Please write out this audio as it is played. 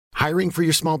Hiring for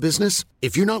your small business?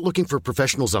 If you're not looking for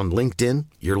professionals on LinkedIn,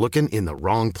 you're looking in the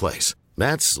wrong place.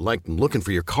 That's like looking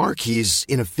for your car keys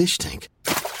in a fish tank.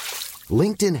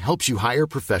 LinkedIn helps you hire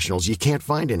professionals you can't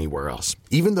find anywhere else,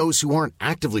 even those who aren't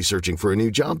actively searching for a new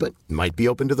job but might be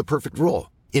open to the perfect role.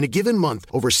 In a given month,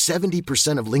 over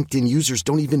 70% of LinkedIn users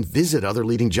don't even visit other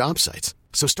leading job sites.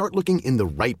 So start looking in the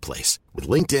right place. With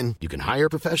LinkedIn, you can hire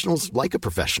professionals like a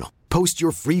professional. Post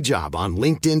your free job on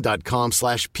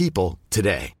linkedin.com/people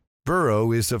today.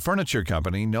 Burrow is a furniture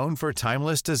company known for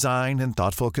timeless design and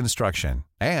thoughtful construction,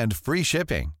 and free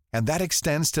shipping, and that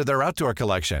extends to their outdoor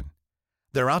collection.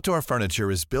 Their outdoor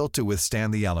furniture is built to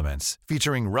withstand the elements,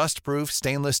 featuring rust-proof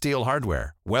stainless steel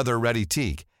hardware, weather-ready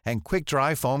teak, and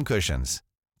quick-dry foam cushions.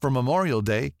 For Memorial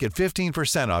Day, get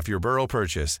 15% off your Burrow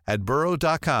purchase at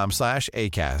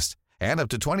burrow.com/ACAST and up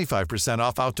to 25%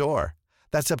 off outdoor.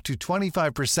 That's up to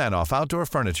 25% off outdoor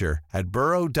furniture at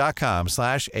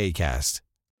burrow.com/ACAST.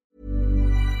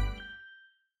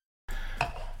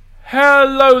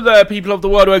 Hello there, people of the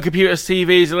world where computers,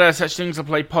 TVs, and other such things to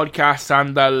play podcasts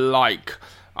and the like.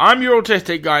 I'm your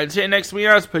autistic guy, and sitting next to me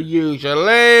as per usual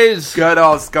is... Good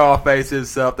old Scarface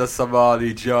himself, the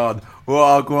Somali John.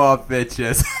 Wagwan,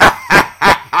 bitches.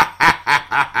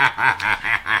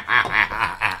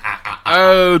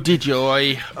 Oh, did you?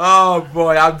 Oh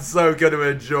boy, I'm so going to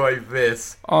enjoy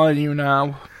this. Are you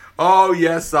now? Oh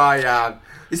yes, I am.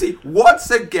 You see,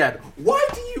 once again, why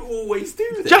do you always do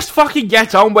this? Just fucking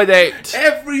get on with it.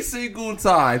 Every single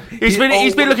time. He's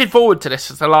been looking forward to this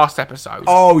since the last episode.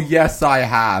 Oh yes, I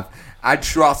have. And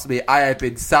trust me, I have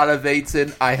been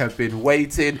salivating, I have been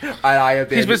waiting, and I have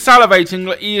been... He has been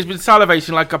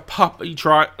salivating like a puppy. He's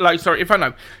been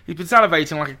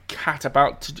salivating like a cat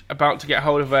about to get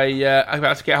hold of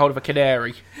a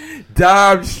canary.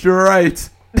 Damn straight.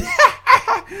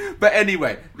 But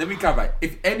anyway, let me come back.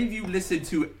 If any of you listened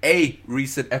to a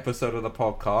recent episode of the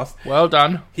podcast... Well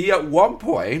done. At one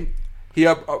point, we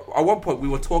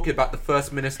were talking about the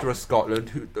First Minister of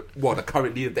Scotland, the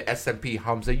current leader of the SNP,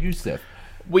 Hamza Youssef.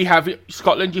 We have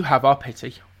Scotland. You have our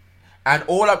pity, and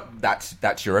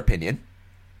that's your opinion.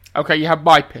 Okay, you have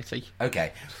my pity.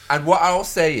 Okay, and what I'll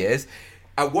say is,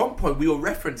 at one point we were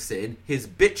referencing his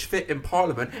bitch fit in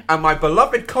Parliament, and my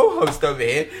beloved co-host over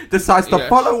here decides to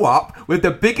follow up with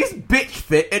the biggest bitch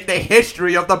fit in the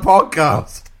history of the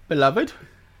podcast. Beloved?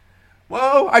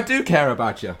 Well, I do care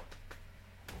about you.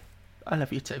 I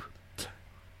love you too.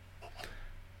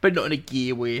 But not in a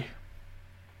gear way.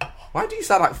 Why do you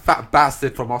sound like fat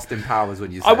bastard from Austin Powers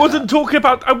when you say I wasn't talking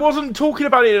about it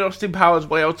in Austin Powers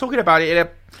way. I was talking about it in a...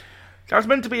 That was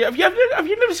meant to be... Have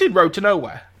you never seen Road to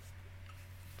Nowhere?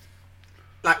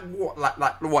 Like what?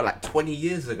 Like 20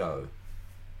 years ago?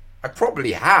 I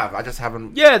probably have. I just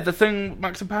haven't... Yeah, the thing,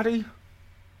 Max and Paddy.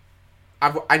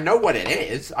 I know what it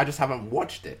is. I just haven't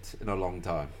watched it in a long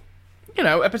time. You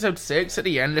know, episode 6 at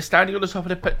the end. They're standing on the top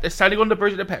of they're standing on the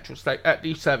bridge at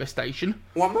the service station.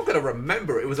 Well, I'm not going to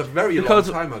remember it. It was a very long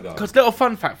time ago. Because little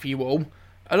fun fact for you all: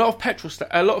 a lot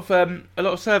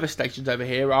of service stations over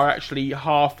here are actually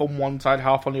half on one side,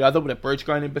 half on the other, with a bridge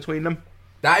going in between them.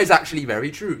 That is actually very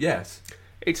true. Yes.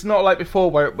 It's not like before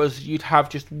where it was you'd have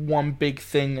just one big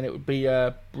thing and it would be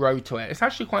a road to it. It's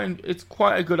actually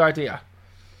quite a good idea.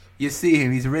 You see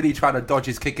him, he's really trying to dodge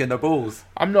his kick in the balls.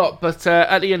 I'm not, but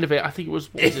at the end of it, I think it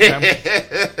was... What was his name?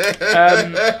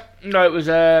 No, it was...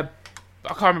 I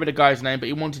can't remember the guy's name, but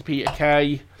he wanted Peter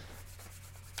Kay.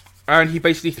 And he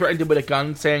basically threatened him with a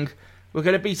gun, saying, "We're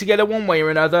going to be together one way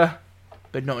or another,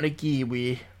 but not in a gear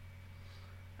way."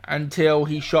 Until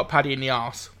he shot Paddy in the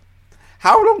arse.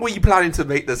 How long were you planning to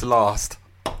make this last?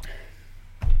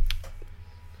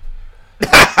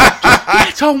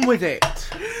 Get on with it!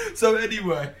 So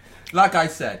anyway... Like I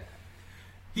said,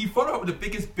 he followed up with the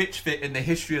biggest bitch fit in the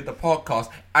history of the podcast,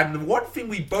 and the one thing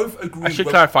we both agreed... I should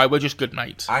clarify, we're just good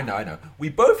mates. I know. We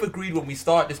both agreed when we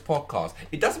started this podcast,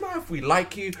 it doesn't matter if we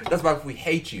like you, it doesn't matter if we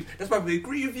hate you, it doesn't matter if we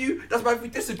agree with you, it doesn't matter if we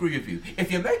disagree with you. If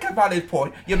you make a valid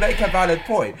point, you make a valid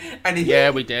point. And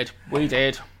we did.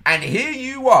 And here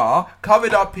you are,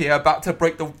 coming up here, about to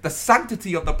break the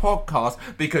sanctity of the podcast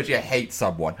because you hate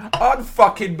someone.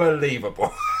 Unfucking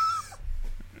believable.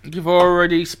 You've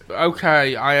already...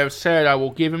 Okay, I have said I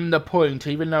will give him the point,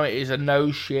 even though it is a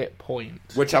no-shit point.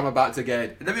 Which I'm about to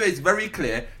get. Let me make it very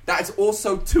clear, that is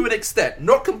also, to an extent,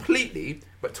 not completely,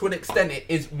 but to an extent, it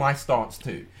is my stance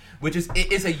too. Which is,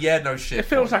 it is a no shit. It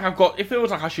feels like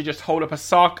I should just hold up a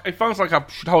it feels like I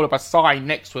should hold up a sign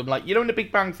next to him, like, you know, in the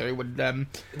Big Bang Theory when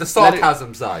the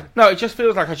sarcasm sign. No, it just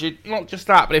feels like I should, not just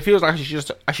that, but it feels like I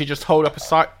should just hold up a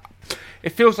sign. It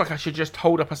feels like I should just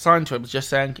hold up a sign to him just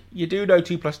saying, you do know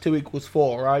 2 + 2 =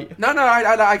 4, right? No,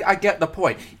 I get the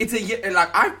point. It's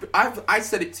like I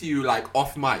said it to you like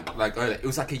off mic, like it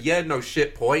was like a no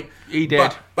shit point. He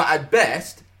did, but at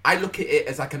best, I look at it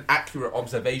as like an accurate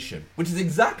observation, which is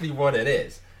exactly what it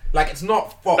is. Like it's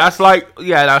not false. That's like but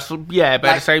at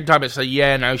the same time, it's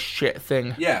a no shit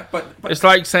thing. Yeah, but it's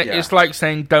like saying it's like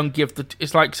saying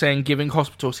giving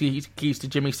hospitals keys to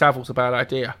Jimmy Savile's a bad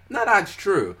idea. No, that's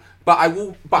true. But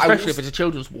especially if it's a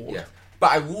children's ward. Yeah.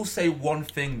 But I will say one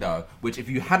thing though, which if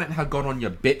you hadn't had gone on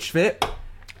your bitch fit,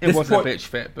 it wasn't a bitch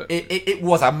fit, but it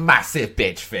was a massive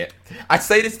bitch fit. I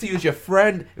say this to you as your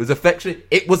friend. It was affectionate.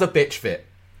 It was a bitch fit.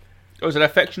 It was an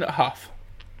affectionate huff.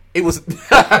 It was.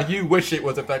 You wish it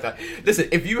was affectionate. Listen,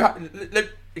 if you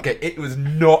it was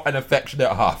not an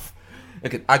affectionate huff.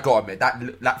 Okay, I gotta admit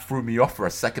that threw me off for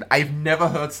a second. I've never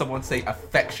heard someone say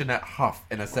affectionate huff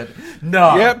in a sentence.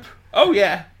 No. Yep. Oh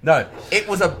yeah. No, it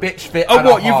was a bitch fit. Oh,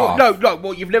 what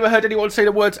you've you've never heard anyone say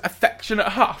the words affectionate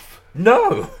huff?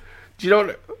 No. Do you know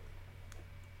what?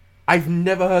 I've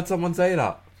never heard someone say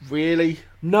that. Really?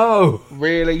 No.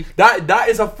 Really? That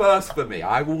is a first for me.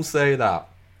 I will say that.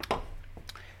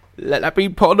 Let that be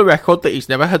put on the record that he's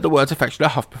never heard the words affectionate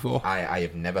huff before. I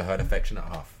have never heard affectionate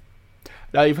huff.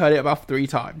 No, you've heard it about 3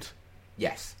 times.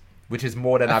 Yes, which is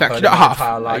more than I've heard in my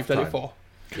entire lifetime. You've done it 4.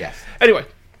 Yes. Anyway.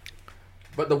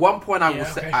 But the one point I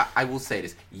will say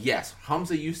this. Yes,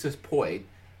 Hamza Yusuf's point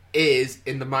is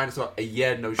in the minus of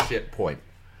a no shit point.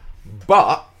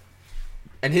 But,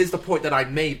 and here's the point that I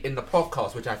made in the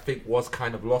podcast, which I think was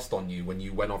kind of lost on you when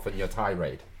you went off on your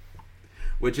tirade.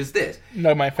 Which is this.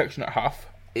 No, my affectionate huff.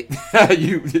 It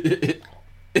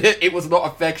was not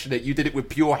affectionate. You did it with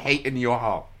pure hate in your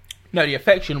heart. No, the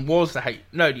affection was the hate.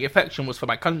 No, the affection was for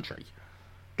my country.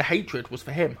 The hatred was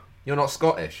for him. You're not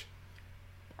Scottish.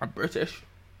 I'm British.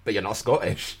 But you're not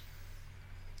Scottish.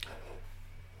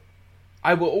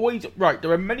 I will always... Right,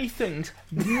 there are many things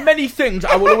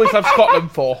I will always have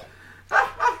Scotland for.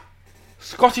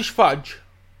 Scottish fudge.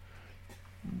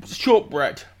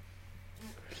 Shortbread.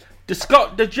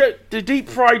 The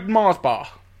deep-fried Mars bar.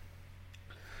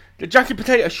 The Jacket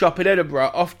Potato Shop in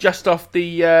Edinburgh, just off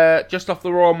the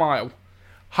Royal Mile.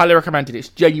 Highly recommended. It's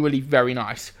genuinely very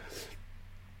nice.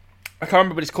 I can't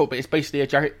remember what it's called, but it's basically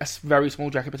a very small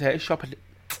Jacket Potato Shop.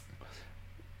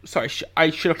 Sorry,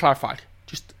 I should have clarified.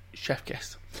 Just chef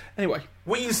kiss. Anyway.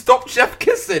 Will you stop chef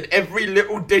kissing every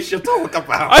little dish you talk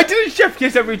about? I didn't chef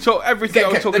kiss everything I was talking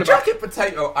about. The jacket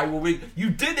potato, I will read.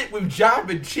 You did it with jam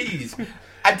and cheese.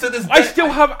 And to this day, I still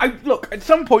have... look, at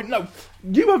some point, no.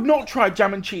 You have not tried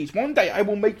jam and cheese. One day I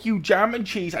will make you jam and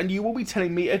cheese and you will be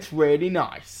telling me it's really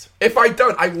nice. If I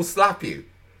don't, I will slap you.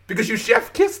 Because you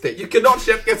chef kissed it. You cannot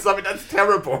chef kiss something that's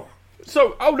terrible.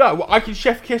 So, oh no, I can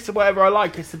chef kiss whatever I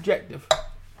like. It's subjective.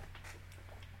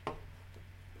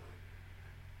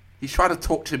 He's trying to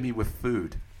torture me with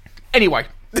food. Anyway.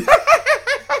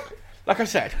 Like I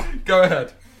said. Go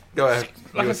ahead.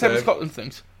 Like I said with Scotland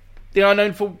things. They are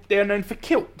known for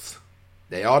kilts.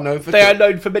 They are known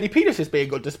for many penises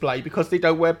being on display because they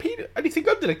don't wear anything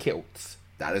under the kilts.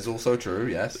 That is also true,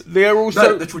 yes. They are also...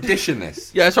 No, the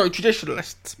traditionalists. Yeah, sorry,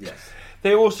 traditionalists. Yes.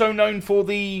 They're also known for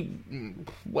the...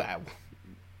 Well,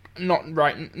 not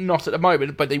at the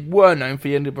moment, but they were known for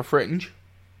the Edinburgh Fringe.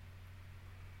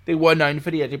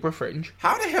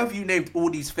 How the hell have you named all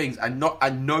these things and not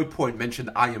at no point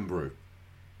mentioned Iron Brew?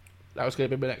 That was going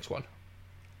to be my next one.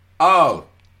 Oh.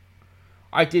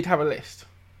 I did have a list.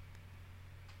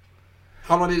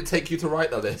 How long did it take you to write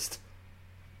the list?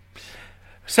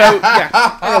 So,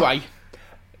 yeah, anyway.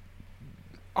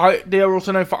 They are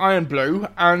also known for Iron Blue,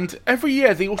 and every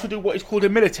year they also do what is called a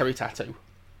military tattoo.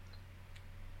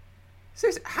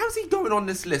 Seriously, how's he going on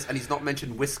this list and he's not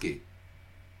mentioned whiskey?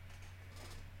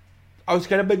 I was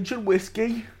going to mention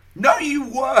whiskey. No, you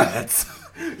weren't.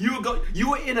 You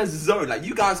were in a zone. Like,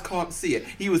 you guys can't see it.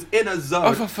 He was in a zone.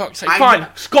 Oh, for fuck's sake. Fine.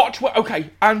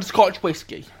 And Scotch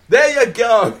whiskey. There you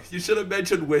go. You should have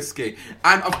mentioned whiskey.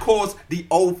 And, of course, the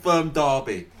Old Firm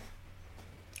derby.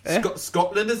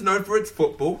 Scotland is known for its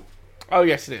football. Oh,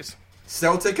 yes, it is.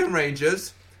 Celtic and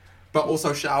Rangers. But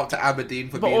also shout out to Aberdeen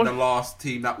for being the last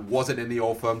team that wasn't in the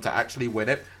Old Firm to actually win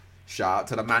it. Shout out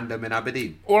to the Mandem in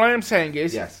Aberdeen. All I am saying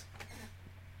is... Yes.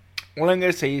 All I'm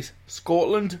going to say is,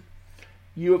 Scotland,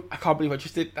 I can't believe I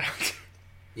just did that.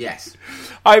 Yes.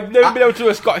 I've never been able to do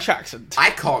a Scottish accent.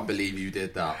 I can't believe you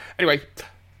did that. Anyway,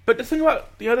 but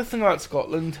the other thing about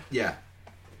Scotland... Yeah.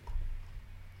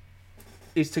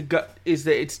 Is that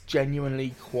it's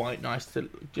genuinely quite nice.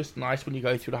 Just nice when you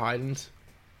go through the Highlands.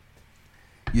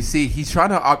 You see, he's trying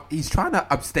to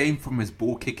abstain from his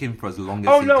ball kicking for as long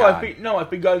as he can. I've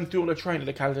been going through all the training of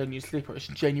the Caledonian Sleeper. It's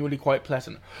genuinely quite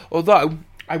pleasant. Although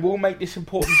I will make this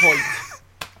important point.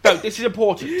 No, this is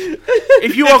important.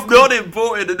 If you it's not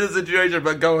important in this situation,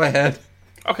 but go ahead.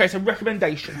 Okay, so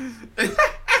recommendation.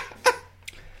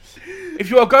 If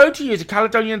you are going to use a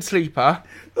Caledonian Sleeper,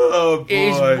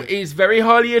 it is very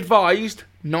highly advised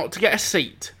not to get a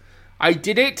seat. I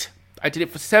did it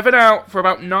for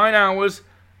about 9 hours,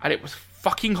 and it was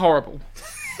fucking horrible.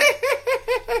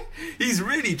 He's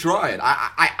really trying.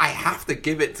 I have to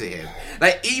give it to him.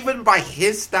 Like, even by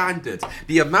his standards,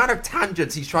 the amount of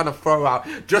tangents he's trying to throw out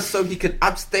just so he can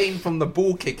abstain from the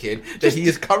ball kicking that he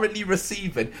is currently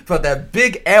receiving for the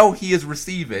big L he is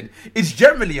receiving is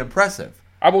generally impressive.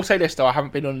 I will say this though, I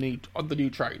haven't been on the new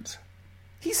trains.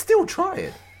 He's still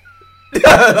trying.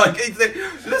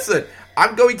 Listen,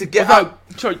 I'm going to get out.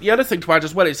 Sorry, the other thing to add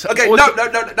as well is... Okay, no,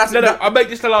 I'll make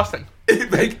this the last thing.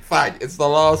 Fine, it's the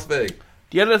last thing.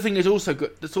 The other thing is also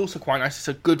good. That's also quite nice. It's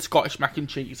a good Scottish mac and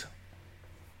cheese.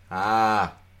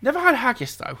 Ah. Never had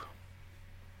haggis though.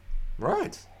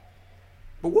 Right.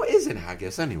 But what is in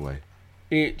haggis anyway?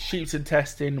 It's sheep's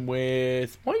intestine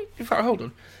with... hold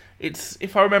on.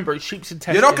 If I remember, it's sheep's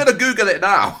intestine. You're not going to Google it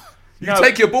now. You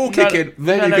take your ball kicking,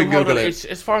 then you can Google it.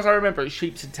 As far as I remember, it's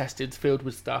sheep's intestines filled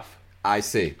with stuff. I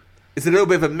see. It's a little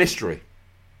bit of a mystery.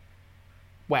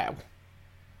 Well,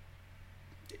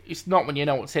 it's not when you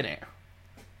know what's in it.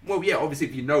 Well, yeah, obviously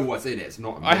if you know what's in it, it's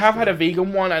not a mystery. I have had a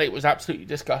vegan one and it was absolutely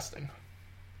disgusting.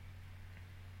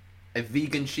 A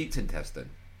vegan sheep's intestine?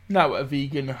 No, a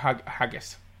vegan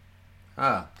haggis.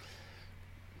 Ah.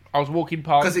 I was walking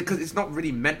past... Because it's not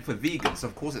really meant for vegans, so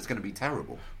of course it's going to be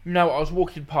terrible. No, I was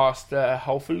walking past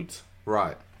Whole Foods.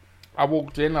 Right. I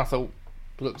walked in, I thought,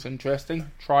 looks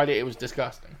interesting. Tried it, it was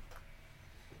disgusting.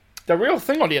 The real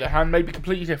thing, on the other hand, may be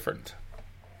completely different.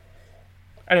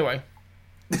 Anyway.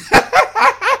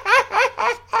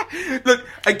 Look,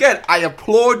 again, I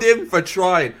applaud him for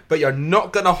trying, but you're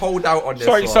not going to hold out on this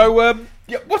one.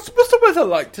 Yeah, what's the weather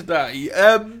like today?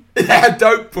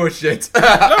 Don't push it. No,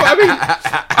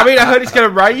 I mean, I heard it's going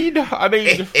to rain. I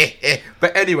mean...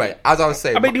 But anyway, as I was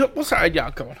saying... what's that?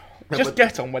 Yeah, come on. Just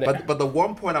get on with it. But the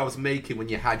one point I was making when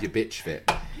you had your bitch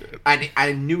fit, and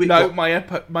I knew it... No, my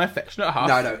affectionate half.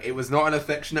 No, it was not an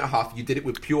affectionate half. You did it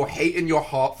with pure hate in your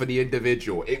heart for the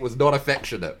individual. It was not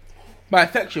affectionate. My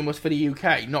affection was for the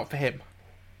UK, not for him.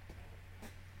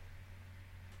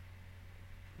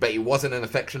 But it wasn't an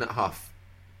affectionate huff.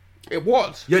 It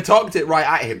was. You targeted it right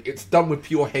at him. It's done with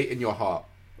pure hate in your heart.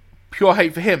 Pure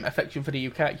hate for him, affection for the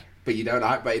UK. But you don't.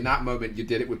 But in that moment, you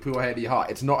did it with pure hate in your heart.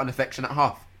 It's not an affectionate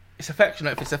huff. It's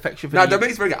affectionate if it's affection for the UK. Now, don't make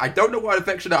this very good. I don't know what an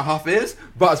affectionate huff is,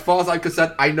 but as far as I'm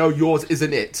concerned, I know yours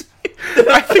isn't it.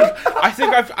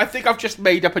 I think I've just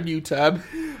made up a new term.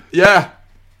 Yeah.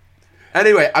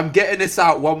 Anyway, I'm getting this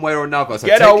out one way or another. So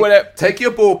get on with it. Take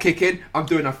your ball kicking. I'm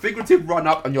doing a figurative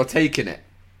run-up and you're taking it.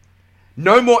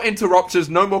 No more interruptions,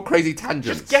 no more crazy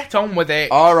tangents. Just get on with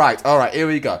it. All right, here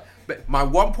we go. But my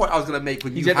one point I was going to make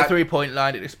when He's at the 3-point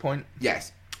line at this point.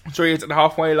 Yes. So he's at the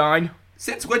halfway line.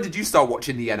 Since when did you start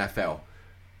watching the NFL?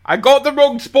 I got the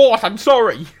wrong sport, I'm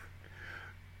sorry.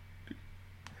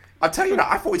 I'll tell you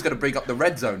that, I thought he was going to bring up the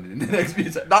red zone in the next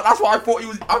few seconds. That's what I thought he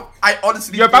was... I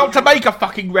honestly... You're about to make a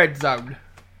fucking red zone.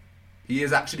 He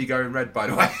is actually going red, by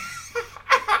the way.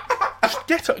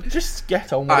 Just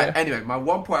get on with it. Anyway, my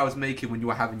one point I was making when you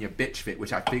were having your bitch fit,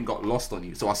 which I think got lost on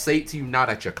you, so I'll say it to you now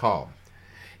that you're calm,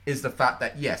 is the fact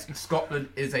that, yes, Scotland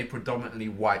is a predominantly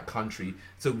white country,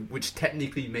 so which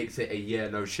technically makes it a yeah,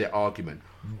 no shit argument.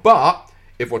 But,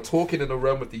 if we're talking in the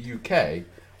realm of the UK,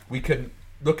 we can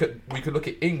look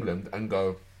at England and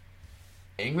go,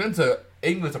 England's a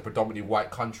predominantly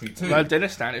white country too. Well,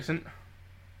 Afghanistan isn't.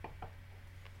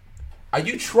 Are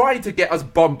you trying to get us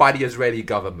bombed by the Israeli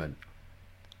government?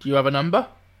 Do you have a number?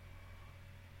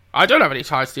 I don't have any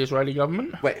ties to the Israeli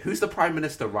government. Wait, who's the Prime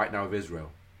Minister right now of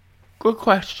Israel? Good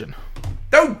question.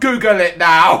 Don't Google it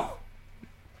now!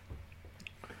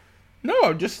 No,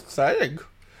 I'm just saying.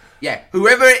 Yeah,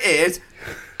 whoever it is,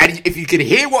 and if you can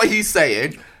hear what he's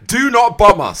saying, do not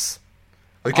bomb us.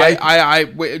 Okay?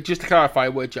 Just to clarify,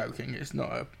 we're joking. It's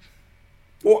not a...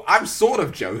 Well, I'm sort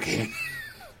of joking.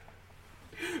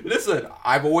 Listen,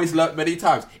 I've always learnt many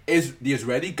times, is the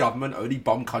Israeli government only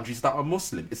bomb countries that are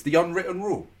Muslim. It's the unwritten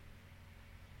rule.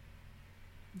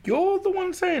 You're the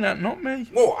one saying that, not me.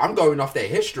 Well, I'm going off their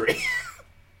history.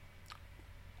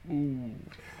 Ooh.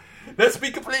 Let's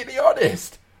be completely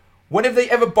honest. When have they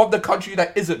ever bombed a country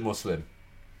that isn't Muslim?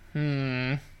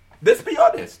 Let's be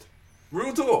honest.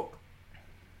 Real talk.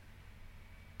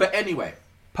 But anyway.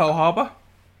 Pearl Harbor?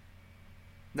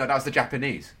 No, that was the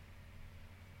Japanese.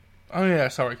 Oh, yeah,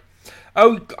 sorry.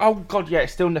 Oh God, yeah,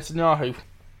 it's still Netanyahu.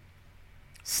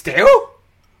 Still?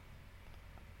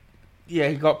 Yeah,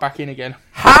 he got back in again.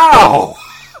 How?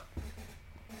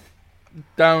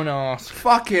 Don't ask.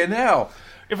 Fucking hell.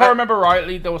 If I remember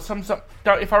rightly, there was something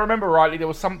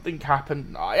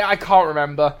happened. I can't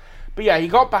remember. But yeah, he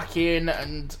got back in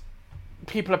and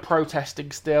people are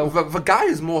protesting still. The guy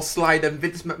is more sly than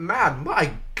Vince McMahon.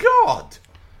 My God.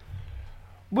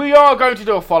 We are going to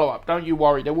do a follow-up. Don't you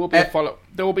worry. There will be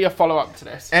a follow-up to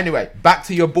this. Anyway, back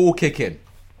to your ball kicking.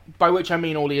 By which I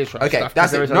mean all the Israel okay, stuff.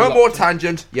 That's it. No more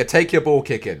tangent. You take your ball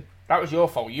kicking. That was your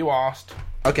fault. You asked.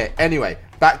 Okay, anyway,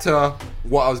 back to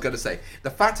what I was going to say. The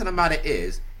fact of the matter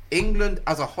is, England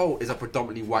as a whole is a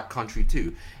predominantly white country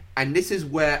too. And this is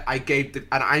where I gave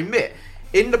and I admit,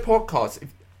 in the podcast,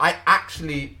 I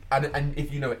actually, and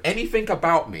if you know anything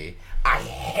about me, I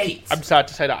hate... I'm sad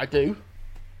to say that I do.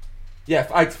 Yeah,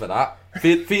 thanks for that.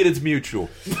 Feeling's mutual.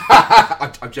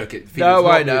 I'm joking. No,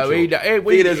 I know.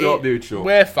 Feeling's not mutual.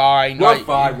 We're fine.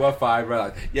 We're fine.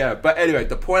 Relax. Yeah, but anyway,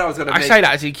 the point I was going to make... I say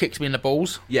that as he kicks me in the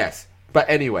balls. Yes. But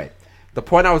anyway, the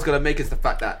point I was going to make is the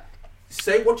fact that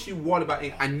say what you want about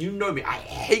it, and you know me, I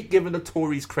hate giving the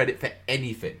Tories credit for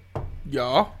anything.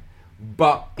 Yeah.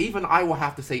 But even I will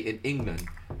have to say in England,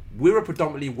 we're a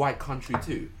predominantly white country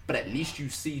too, but at least you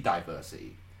see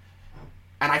diversity.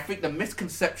 And I think the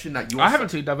misconception that I haven't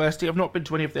seen diversity. I've not been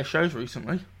to any of their shows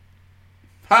recently.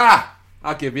 Ha!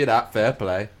 I'll give you that. Fair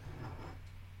play.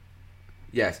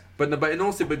 Yes, but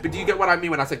do you get what I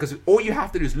mean when I say, because all you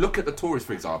have to do is look at the Tories,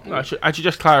 for example. I should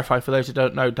just clarify for those who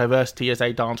don't know, diversity is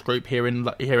a dance group here in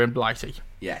Blighty.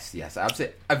 Yes,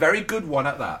 absolutely, a very good one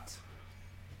at that.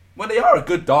 Well, they are a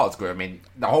good dance group. I mean,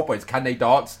 the whole point is, can they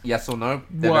dance? Yes or no?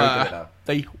 They're very good at that.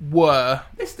 They were.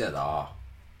 They still are.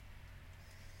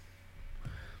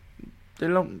 They're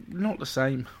not the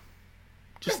same.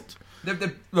 Just.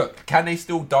 Look, can they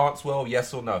still dance well?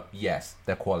 Yes or no? Yes,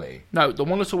 they're quality. No, the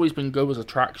one that's always been good was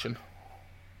Attraction.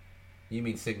 You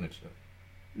mean Signature?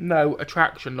 No,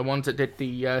 Attraction, the ones that did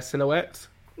the silhouettes.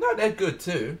 No, they're good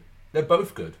too. They're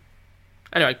both good.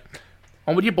 Anyway,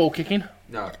 on with your ball kicking.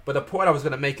 No, but the point I was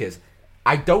going to make is,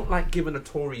 I don't like giving the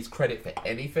Tories credit for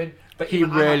anything. But he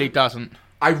really doesn't.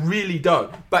 I really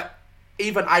don't. But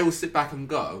even I will sit back and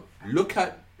go, look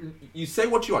at... You say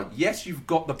what you want. Yes, you've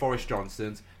got the Boris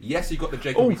Johnsons. Yes, you've got the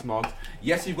Jacob Rees-Moggs.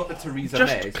 Yes, you've got the Theresa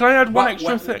May. Can I add one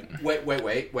extra thing? Wait.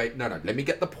 No. Let me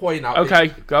get the point out. Okay,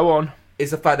 go on.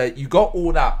 It's the fact that you got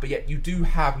all that, but yet you do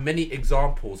have many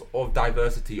examples of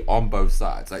diversity on both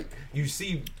sides. Like, you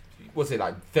see, I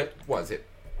forgot,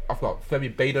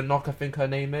 Femi Badenoch, I think her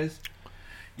name is.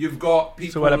 You've got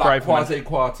people like Kwasi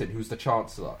Kwarteng, who's the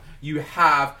Chancellor. You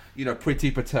have,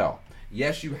 Priti Patel.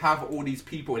 Yes, you have all these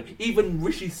people, even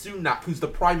Rishi Sunak, who's the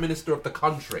Prime Minister of the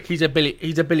country. He's a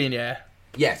billionaire.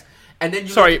 Yes, and then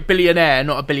billionaire,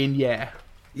 not a billionaire.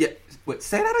 Yeah, wait,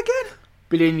 say that again.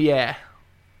 Billionaire.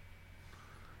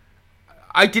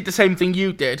 I did the same thing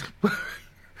you did,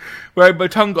 where my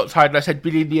tongue got tied and I said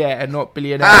billionaire and not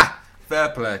billionaire. Ah, fair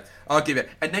play. I'll give it.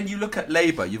 And then you look at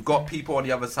Labour. You've got people on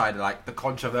the other side, like the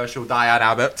controversial Diane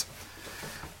Abbott,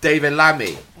 David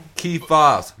Lammy, Keith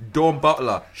Vars, Dawn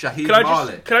Butler, Shahid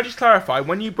Malik. Can I just clarify?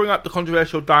 When you bring up the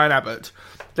controversial Diane Abbott,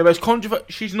 the most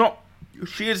controversial...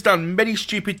 She has done many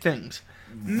stupid things.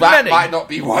 That might not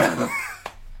be one of them.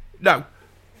 No.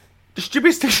 The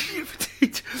stupidest thing she ever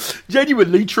did,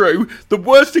 genuinely true, the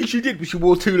worst thing she did was she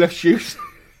wore two left shoes.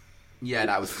 Yeah,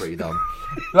 that was pretty dumb.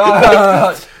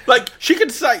 Like, she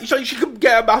could say... She could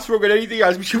get a mask wrong and anything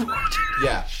else, but she wore two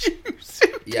left shoes.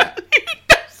 Yeah.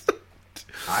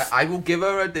 I will give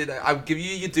her I'll give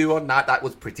you your due on that. That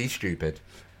was pretty stupid.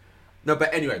 No,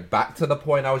 but anyway, back to the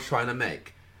point I was trying to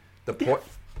make. The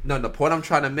point I'm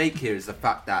trying to make here is the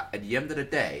fact that at the end of the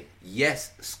day,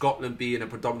 yes, Scotland being a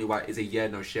predominantly white is a yeah,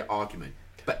 no shit argument.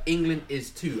 But England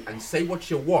is too. And say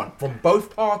what you want from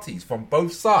both parties, from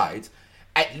both sides,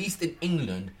 at least in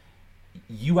England,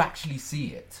 you actually see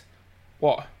it.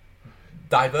 What?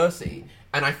 Diversity.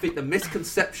 And I think the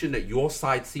misconception that your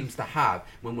side seems to have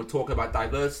when we're talking about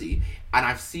diversity, and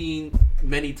I've seen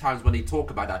many times when they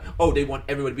talk about that, they want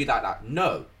everyone to be like that.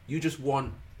 No, you just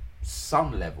want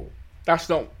some level. That's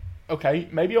not... Okay,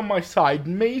 maybe on my side,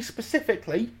 me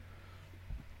specifically...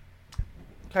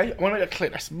 Okay, I want to make that clear.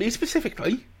 That's me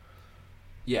specifically.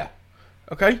 Yeah.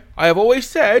 Okay, I have always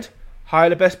said, hire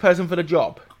the best person for the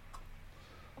job.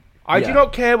 I do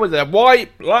not care whether they're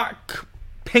white, black,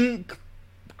 pink...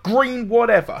 green,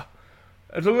 whatever,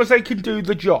 as long as they can do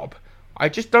the job. I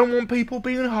just don't want people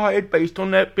being hired based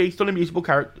on a musical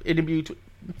character, based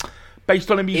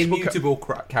based on immutable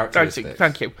characteristics.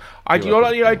 Thank you. I do not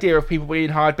like the idea of people being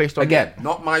hired based on... Again,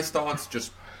 not my stance,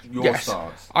 just your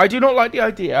stance. I do not like the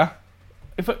idea...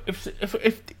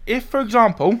 If, for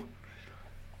example,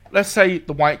 let's say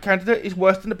the white candidate is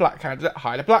worse than the black candidate,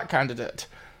 hire the black candidate.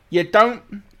 You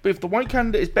don't... But if the white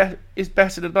candidate is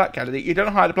better than the black candidate, you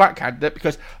don't hire the black candidate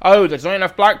because, there's not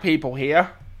enough black people here.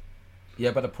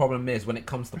 Yeah, but the problem is when it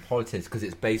comes to politics, because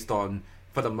it's based on,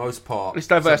 for the most part... It's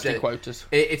diversity quotas.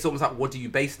 It's almost like, what do you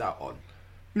base that on?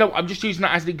 No, I'm just using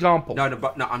that as an example. No,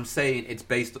 I'm saying it's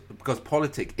based... Because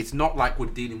politics, it's not like we're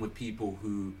dealing with people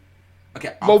who...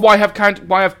 Okay. Well, why get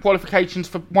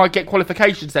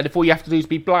qualifications then if all you have to do is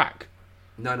be black?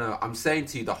 No, I'm saying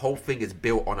to you, the whole thing is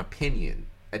built on opinion.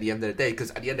 At the end of the day,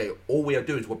 because at the end of the day, all we are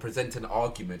doing is we're presenting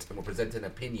arguments and we're presenting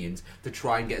opinions to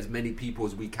try and get as many people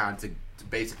as we can to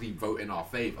basically vote in our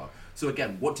favour. So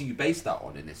again, what do you base that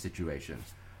on in this situation?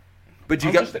 But do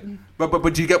you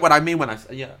but do you get what I mean when I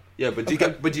say But do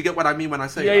you get what I mean when I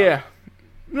say that? Yeah.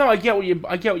 No, I get what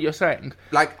you're saying.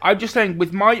 Like, I'm just saying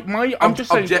with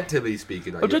objectively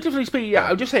speaking.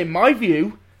 I'm just saying my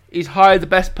view is hire the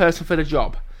best person for the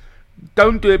job.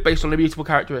 Don't do it based on immutable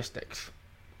characteristics.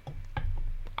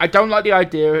 I don't like the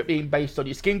idea of it being based on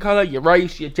your skin colour, your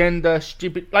race, your gender,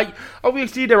 stupid... Like,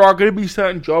 obviously there are going to be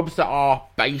certain jobs that are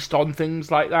based on things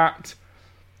like that.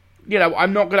 You know,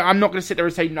 I'm not gonna sit there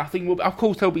and say nothing will... Of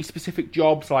course there'll be specific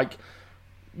jobs like,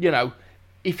 you know,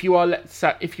 if you are, let's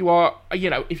say,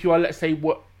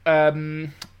 what,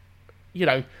 you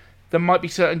know, there might be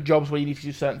certain jobs where you need to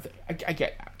do certain things. I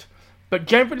get that. But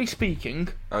generally speaking...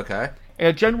 Okay. In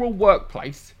a general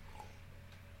workplace...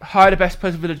 Hire the best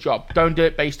person for the job. Don't do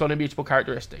it based on immutable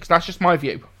characteristics. That's just my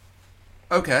view.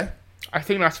 Okay. I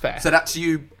think that's fair. So that's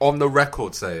you on the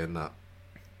record saying that?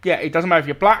 Yeah, it doesn't matter if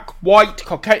you're black, white,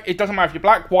 Caucasian. It doesn't matter if you're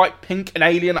black, white, pink, an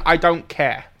alien. I don't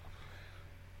care.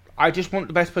 I just want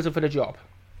the best person for the job.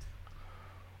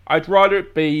 I'd rather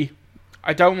it be...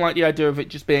 I don't like the idea of it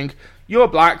just being, you're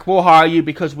black, we'll hire you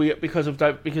because of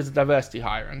diversity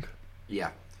hiring. Yeah.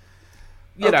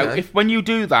 You know, if when you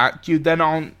do that, you then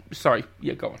aren't... Sorry,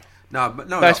 yeah, go on.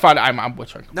 No. That's fine, I'm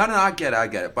butchering. No, I get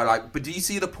it. But do you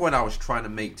see the point I was trying to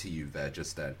make to you there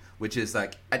just then? Which is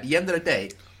like, at the end of the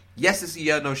day, yes, it's a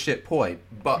yeah, no shit point,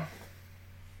 but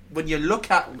when you look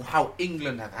at how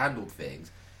England have handled things,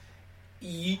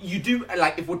 you do,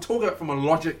 like, if we're talking about from a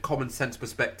logic, common sense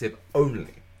perspective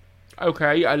only.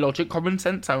 Okay, a logic, common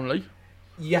sense only.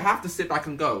 You have to sit back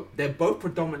and go, they're both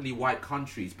predominantly white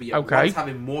countries, but yet one's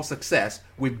having more success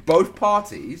with both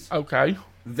parties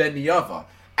than the other.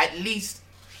 At least,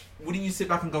 wouldn't you sit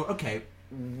back and go, okay,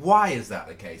 why is that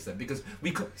the case then? Because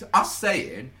us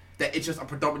saying that it's just a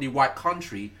predominantly white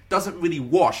country doesn't really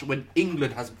wash when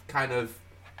England has kind of,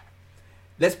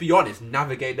 let's be honest,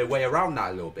 navigated their way around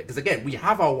that a little bit. Because again, we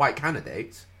have our white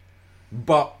candidates,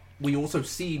 but... we also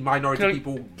see minority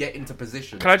people get into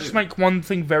positions. Can I just make one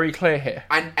thing very clear here?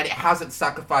 And it hasn't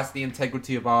sacrificed the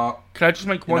integrity of our... Can I just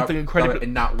make one thing incredibly...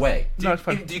 in that way? Do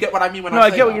you get what I mean when I say that?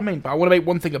 No, I get what you mean, but I want to make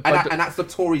one thing abundantly... And that's the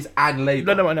Tories and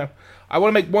Labour. No, I know. I want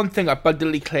to make one thing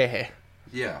abundantly clear here.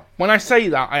 Yeah. When I say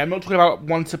that, I am not talking about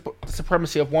one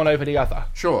supremacy of one over the other.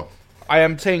 Sure. I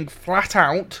am saying flat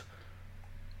out,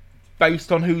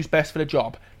 based on who's best for the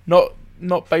job. Not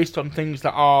based on things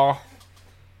that are...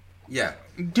 Yeah.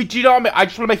 Do you know what I mean? I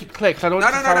just want to make it clear because I don't. No.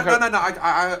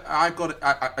 I got it.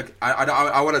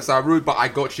 I want to sound rude, but I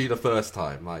got you the first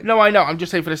time. Like. No, I know. I'm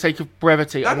just saying for the sake of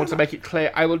brevity. I want to make it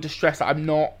clear. I want to stress that I'm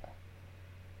not.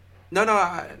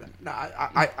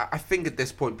 I think at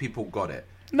this point people got it.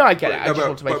 No, I get it. I just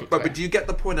want to make it clear. But do you get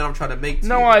the point that I'm trying to make?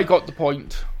 No, I got the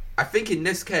point. I think in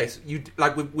this case, you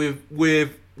like with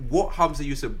what Hamza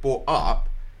Yusuf brought up,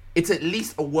 it's at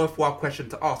least a worthwhile question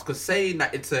to ask. Because saying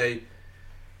that it's a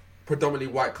predominantly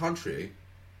white country,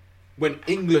 when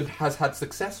England has had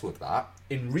success with that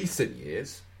in recent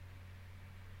years.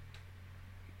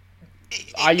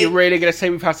 Are you really going to say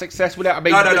we've had success with it? I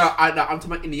mean, no. I'm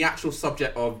talking about in the actual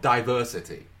subject of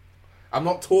diversity. I'm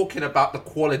not talking about the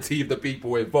quality of the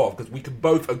people involved, because we can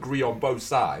both agree on both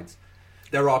sides.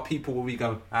 There are people where we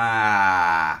go,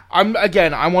 I want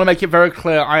to make it very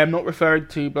clear. I am not referring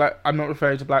to black. I'm not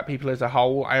referring to black people as a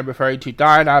whole. I am referring to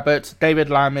Diane Abbott, David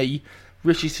Lammy,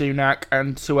 Rishi Sunak,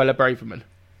 and Suella Braverman.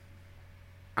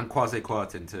 And Kwasi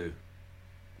Kwarteng too.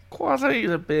 Kwasi is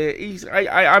a bit...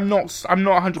 I'm not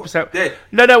 100%... Yeah.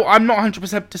 No, I'm not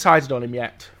 100% decided on him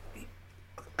yet.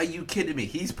 Are you kidding me?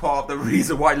 He's part of the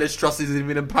reason why Liz Truss isn't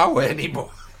even in power anymore.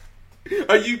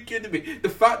 Are you kidding me? The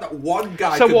fact that one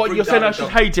guy... So what, you're saying I should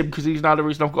hate him because he's now the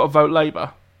reason I've got to vote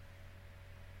Labour?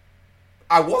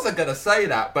 I wasn't going to say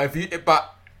that,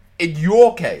 but in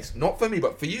your case, not for me,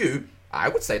 but for you... I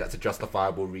would say that's a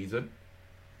justifiable reason.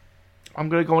 I'm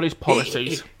going to go on his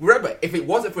policies. Remember, if it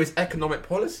wasn't for his economic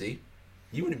policy,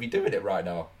 you wouldn't be doing it right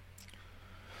now.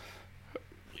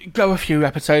 Go a few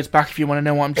episodes back if you want to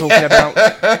know what I'm talking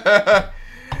about.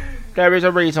 There is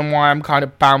a reason why I'm kind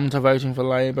of bound to voting for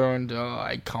Labour, and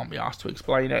I can't be asked to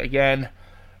explain it again.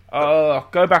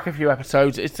 Go back a few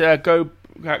episodes. It's go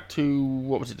back to,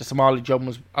 what was it, the Somali John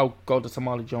was... Oh, God, the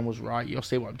Somali John was right. You'll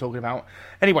see what I'm talking about.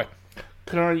 Anyway...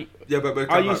 Yeah, but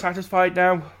are you satisfied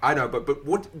now? I know,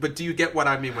 but do you get what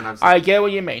I mean when I'm saying... I get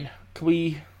what you mean. Can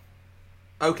we...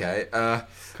 Okay, Can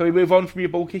we move on from your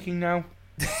ball kicking now?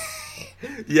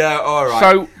 Yeah,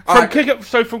 alright.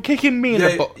 From kicking me in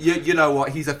the butt... You know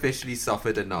what, he's officially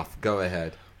suffered enough. Go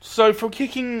ahead. So, from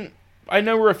kicking... I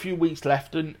know we're a few weeks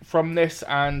left from this,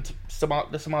 and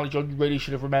the Somali John really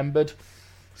should have remembered.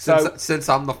 Since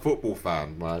I'm the football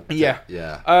fan, right?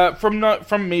 Yeah.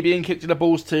 From me being kicked in the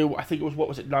balls to, I think it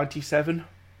was, 97?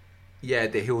 Yeah,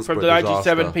 the Hillsborough From the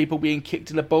 97 disaster. people being kicked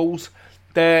in the balls.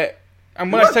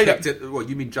 And when I say that... Well,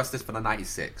 you mean justice for the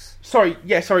 96? Sorry,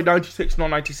 96, not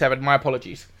 97. My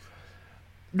apologies.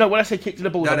 No, when I say kicked in the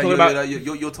balls, I'm talking about...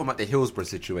 You're talking about the Hillsborough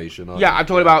situation, aren't Yeah, you? I'm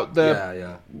talking about the...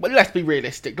 Yeah. Well, let's be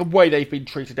realistic. The way they've been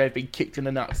treated, they've been kicked in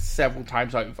the nuts several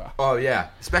times over. Oh, yeah.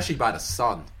 Especially by the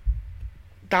Sun.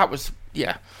 That was...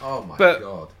 Yeah. Oh, my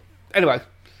God. Anyway,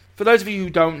 for those of you who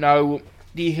don't know,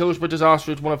 the Hillsborough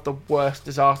disaster is one of the worst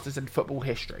disasters in football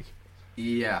history.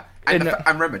 Yeah. And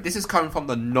remember, this is coming from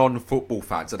the non-football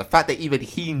fan, so the fact that even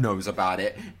he knows about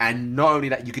it, and not only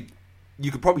that, you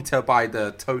could probably tell by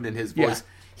the tone in his voice,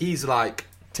 he's like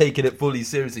taking it fully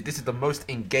seriously. This is the most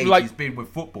engaged he's been with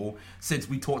football since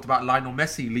we talked about Lionel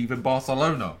Messi leaving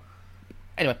Barcelona.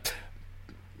 Anyway.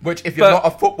 Which, if you're not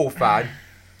a football fan,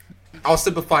 I'll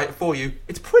simplify it for you,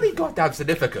 it's pretty goddamn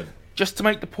significant. Just to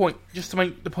make the point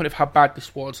of how bad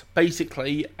this was,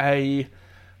 basically a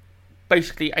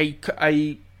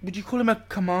would you call him a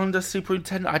commander,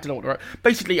 superintendent? I don't know what the right.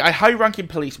 Basically, a high-ranking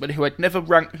policeman who had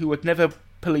never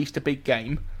policed a big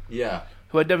game. Yeah.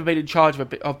 Who had never been in charge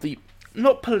of the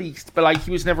not policed, but like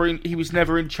he was never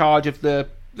in charge of the,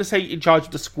 let's say, in charge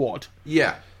of the squad.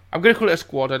 Yeah. I'm going to call it a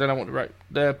squad. I don't know what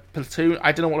the platoon.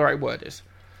 I don't know what the right word is.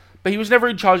 But he was never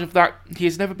in charge of that. He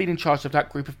has never been in charge of that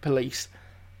group of police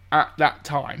at that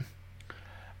time.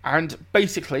 And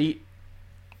basically,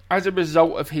 as a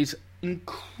result of his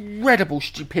incredible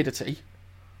stupidity,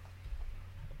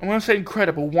 and when I say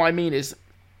incredible, what I mean is,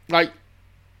 like,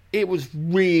 it was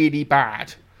really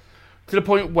bad. To the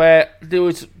point where there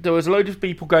was a load of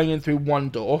people going in through one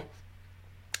door,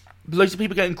 loads of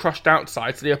people getting crushed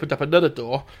outside, so they opened up another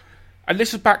door. And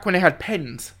this was back when they had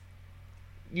pens.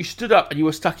 You stood up and you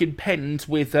were stuck in pens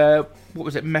with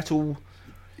metal.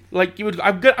 Like you would,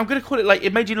 I'm gonna call it like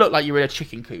it made you look like you were in a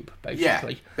chicken coop,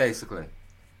 basically. Yeah, basically.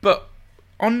 But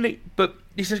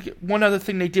this is one other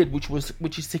thing they did, which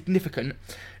is significant,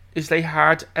 is they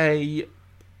had a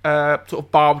sort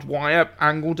of barbed wire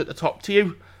angled at the top to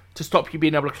you to stop you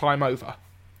being able to climb over.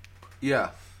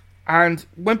 Yeah. And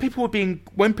and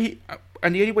the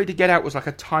only way to get out was like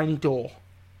a tiny door.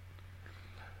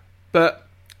 But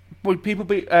when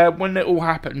it all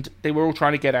happened, they were all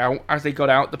trying to get out. As they got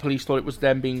out, the police thought it was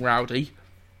them being rowdy.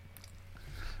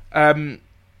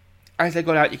 As they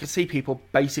got out, you could see people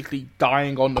basically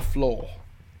dying on the floor.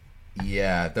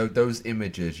 Yeah, those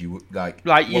images you like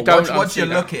you don't. Once you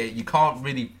look at it, you can't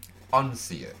really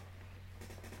unsee it.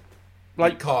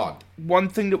 Like, you can't. One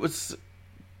thing that was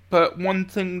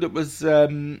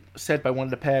said by one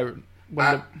of the parents.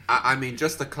 I mean,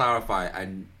 just to clarify,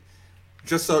 and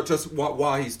just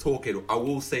while he's talking, I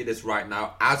will say this right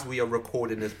now: as we are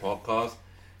recording this podcast,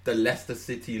 the Leicester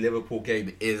City Liverpool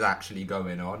game is actually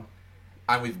going on,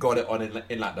 and we've got it on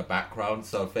in like the background.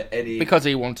 So for any because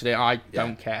he wanted it, I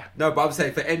don't care. No, but I'm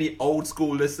saying for any old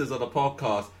school listeners of the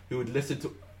podcast who would listen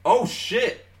to, oh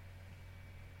shit,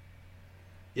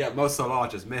 yeah, Mo Salah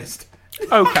just missed.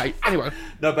 Okay, anyway.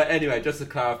 No, but anyway, just to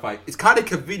clarify, it's kind of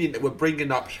convenient that we're bringing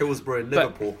up Hillsborough and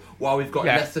Liverpool while we've got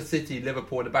Leicester City,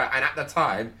 Liverpool in the back. And at the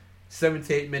time,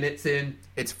 78 minutes in,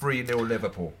 it's 3-0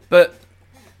 Liverpool. But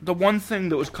the one thing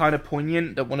that was kind of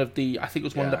poignant that one of the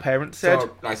parents said...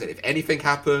 So, like I said, if anything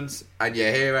happens and you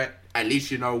hear it, at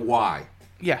least you know why.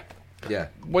 Yeah. Yeah.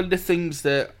 One of the things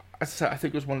that, as I said, I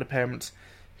think it was one of the parents,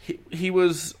 he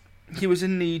was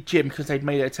in the gym because they'd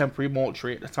made it a temporary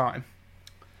mortuary at the time.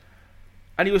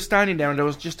 And he was standing there, and there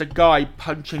was just a guy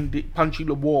punching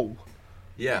the wall.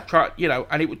 Yeah.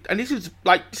 And this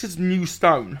is new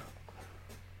stone,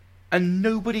 and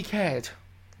nobody cared.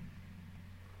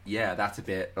 Yeah, that's a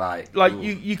bit like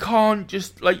you can't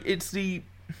just it's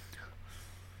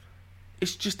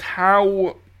just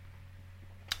how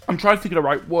I'm trying to think of the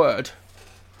right word.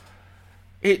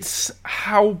 It's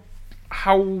how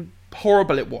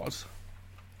horrible it was.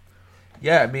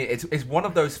 Yeah, I mean, it's one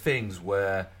of those things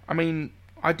where... I mean,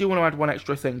 I do want to add one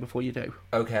extra thing before you do.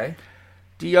 Okay.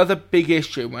 The other big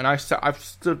issue, when I've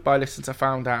stood by this since I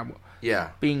found out,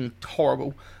 being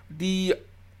horrible, the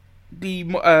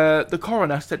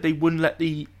coroner said they wouldn't let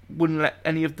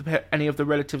any of the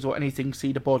relatives or anything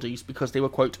see the bodies because they were,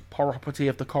 quote, property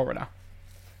of the coroner.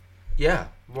 Yeah.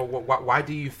 Well, why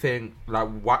do you think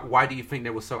why do you think they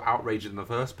were so outraged in the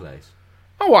first place?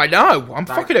 Oh, I know. I'm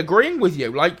fucking agreeing with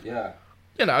you. Like, yeah.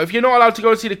 You know, if you're not allowed to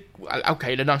go and see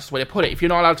the nicest way to put it, if you're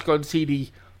not allowed to go and see the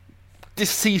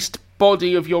deceased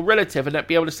body of your relative and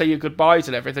be able to say your goodbyes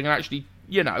and everything, and actually,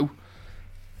 you know.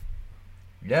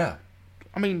 Yeah.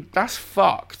 I mean, that's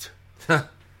fucked.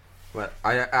 Well,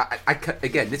 I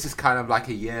again, this is kind of like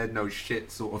a no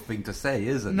shit sort of thing to say,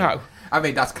 isn't it? No. I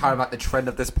mean, that's kind of like the trend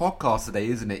of this podcast today,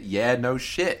 isn't it? Yeah, no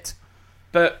shit.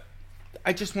 But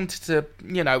I just wanted to,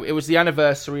 you know, it was the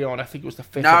anniversary on, I think it was the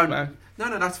 5th of May.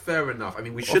 No, that's fair enough. I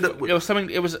mean, we should have... It was something,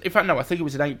 in fact, no, I think it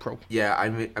was in April. Yeah, I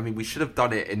mean, we should have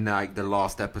done it in, like, the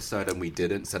last episode, and we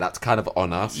didn't, so that's kind of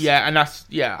on us. Yeah, and I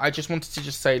just wanted to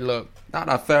just say, look...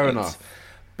 No, fair enough.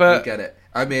 But... We get it.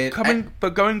 I mean...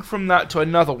 But going from that to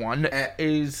another one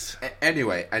is...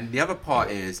 Anyway, and the other part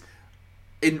is...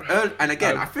 And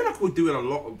again, I feel like we're doing a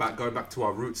lot about going back to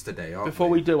our roots today, aren't we? Before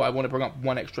we do, I want to bring up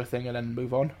one extra thing and then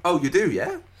move on. Oh, you do,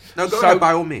 yeah? No, go ahead,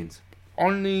 by all means.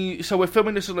 So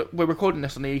we're recording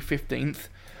this on the 15th.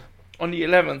 On the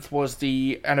 11th was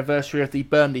the anniversary of the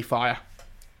Burnley fire.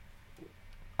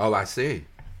 Oh, I see.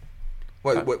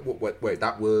 Wait,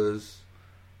 that was...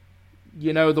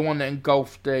 You know the one that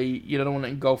engulfed a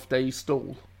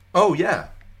stall? Oh, yeah.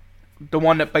 The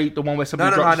one where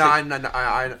somebody dropped...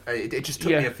 No. It just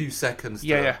took me a few seconds.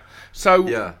 Yeah.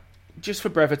 So, just for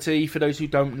brevity, for those who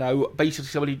don't know,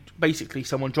 basically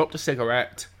someone dropped a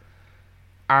cigarette,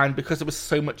 and because there was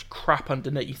so much crap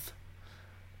underneath,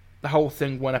 the whole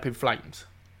thing went up in flames.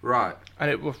 Right. And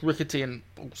it was rickety and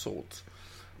all sorts.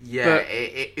 Yeah,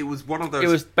 it was one of those... It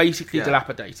was basically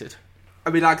dilapidated. I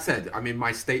mean, like I said,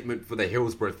 my statement for the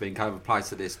Hillsborough thing kind of applies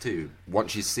to this too.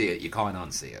 Once you see it, you can't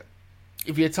unsee it.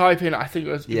 If you type in, if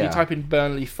you type in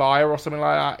Burnley fire or something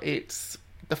like that,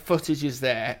 the footage is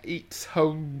there. It's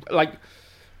horrendous.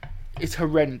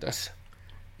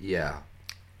 Yeah.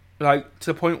 Like,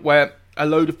 to the point where a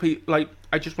load of people, like,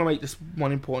 I just want to make this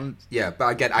one important. Yeah, but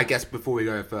again, I guess before we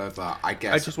go further, I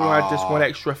just want to add this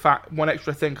one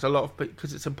extra thing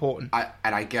because it's important.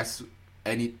 I guess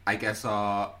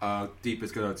our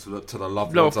deepest go to the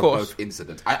loved ones of both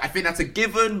incidents. I think that's a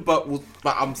given, but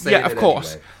I'm saying yeah, of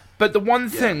course. Anyway. But the one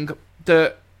thing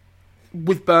that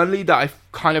with Burnley that I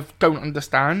kind of don't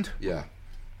understand,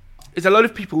 is a lot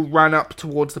of people ran up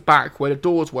towards the back where the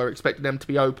doors were, expecting them to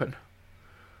be open,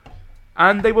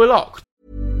 and they were locked.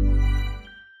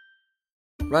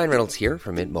 Ryan Reynolds here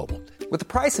from Mint Mobile. With the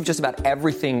price of just about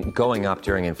everything going up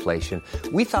during inflation,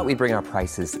 we thought we'd bring our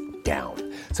prices down.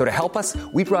 So to help us,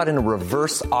 we brought in a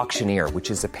reverse auctioneer, which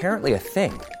is apparently a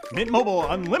thing. Mint Mobile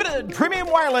Unlimited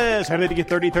Premium Wireless. How to get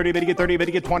 30, 30, bit to get 30, bit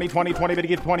to get 20, 20, 20, bit to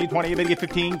get 20, 20, bit to get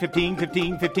 15, 15,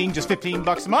 15, 15, just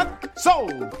 $15 a month?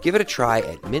 Sold! Give it a try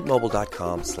at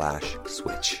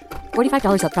mintmobile.com/switch.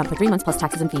 $45 up front for 3 months plus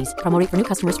taxes and fees. Promo rate for new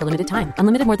customers for limited time.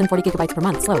 Unlimited more than 40 gigabytes per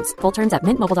month. Slows full terms at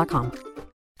mintmobile.com.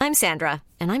 I'm Sandra,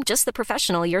 and I'm just the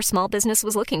professional your small business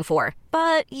was looking for.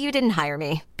 But you didn't hire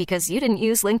me because you didn't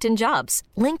use LinkedIn Jobs.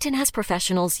 LinkedIn has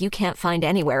professionals you can't find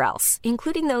anywhere else,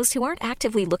 including those who aren't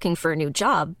actively looking for a new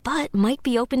job, but might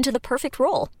be open to the perfect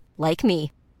role, like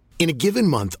me. In a given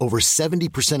month, over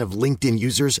 70% of LinkedIn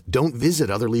users don't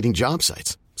visit other leading job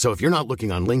sites. So if you're not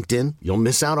looking on LinkedIn, you'll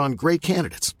miss out on great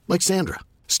candidates like Sandra.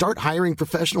 Start hiring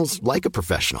professionals like a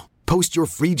professional. Post your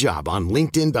free job on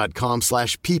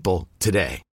linkedin.com/people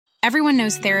today. Everyone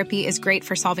knows therapy is great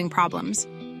for solving problems,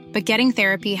 but getting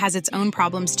therapy has its own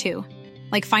problems too,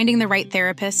 like finding the right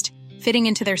therapist, fitting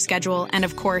into their schedule, and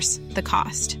of course, the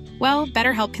cost. Well,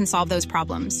 BetterHelp can solve those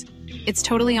problems. It's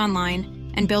totally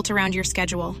online and built around your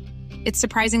schedule. It's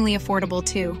surprisingly affordable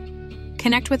too.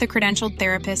 Connect with a credentialed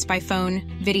therapist by phone,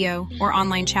 video, or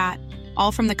online chat,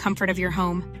 all from the comfort of your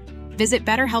home. Visit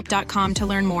BetterHelp.com to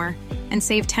learn more and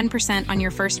save 10% on your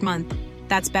first month.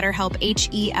 That's BetterHelp,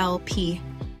 H-E-L-P.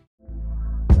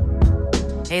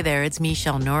 Hey there, it's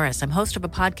Michelle Norris. I'm host of a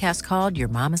podcast called Your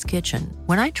Mama's Kitchen.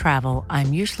 When I travel,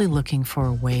 I'm usually looking for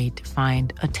a way to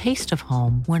find a taste of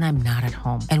home when I'm not at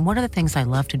home. And one of the things I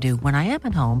love to do when I am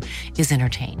at home is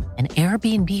entertain. And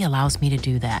Airbnb allows me to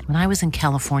do that. When I was in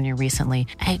California recently,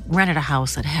 I rented a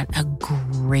house that had a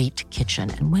great kitchen.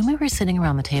 And when we were sitting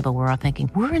around the table, we're all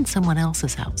thinking, we're in someone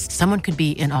else's house. Someone could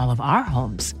be in all of our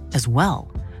homes as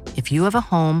well. If you have a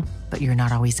home, but you're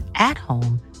not always at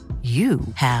home, you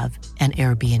have an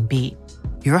Airbnb.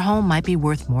 Your home might be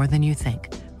worth more than you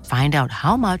think. Find out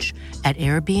how much at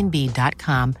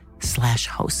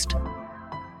airbnb.com/host.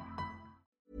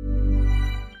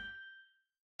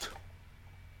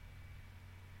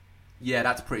 Yeah,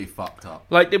 that's pretty fucked up.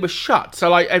 Like, they were shut,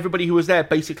 so like everybody who was there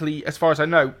basically, as far as I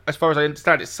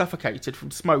understand, it's suffocated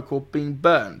from smoke or being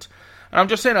burned. And I'm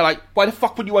just saying, like, why the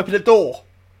fuck would you open the door?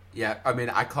 Yeah, I mean,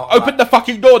 I can't... Open the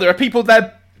fucking door, there are people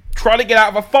there trying to get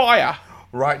out of a fire.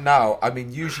 Right now, I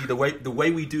mean, usually the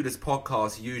way we do this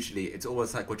podcast, usually it's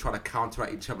always like we're trying to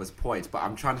counteract each other's points. But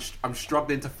I'm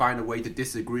struggling to find a way to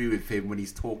disagree with him when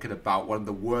he's talking about one of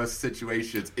the worst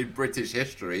situations in British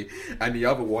history, and the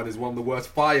other one is one of the worst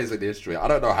fires in history. I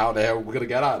don't know how the hell we're gonna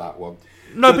get out of that one.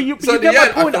 No, but you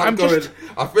get my point.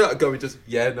 I feel like going just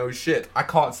no shit. I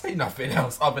can't say nothing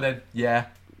else other than yeah.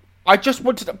 I just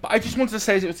wanted to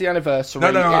say it was the anniversary.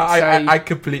 No, I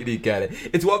completely get it.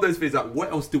 It's one of those things like,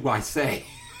 what else do I say?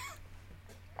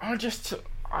 What do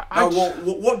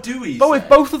we? But say? with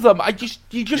both of them,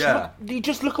 you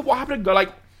just look at what happened and go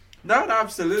like, no,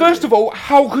 absolutely. First of all,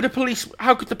 how could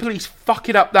the police fuck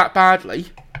it up that badly?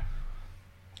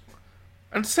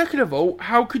 And second of all,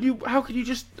 how could you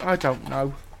just, I don't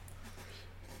know.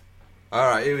 All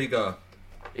right, here we go.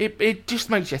 It just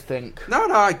makes you think. No,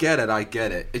 I get it.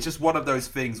 It's just one of those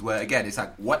things where, again, it's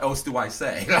like, what else do I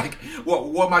say? Like,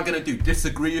 what am I going to do?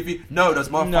 Disagree with you? No, those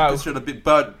motherfuckers should have been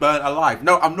burnt alive.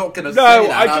 No, I'm not going to say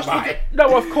that.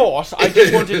 No, of course. I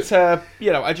just wanted to,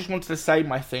 say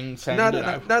my thing, saying,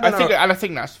 I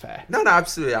think that's fair. No,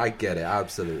 absolutely. I get it.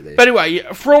 Absolutely. But anyway,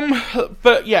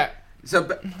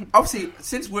 So, obviously,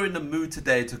 since we're in the mood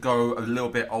today to go a little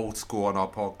bit old school on our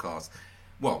podcast,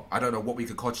 well, I don't know what we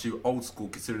could constitute old school,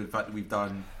 considering the fact that we've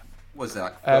done, what's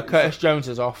that? Curtis Jones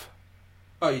is off.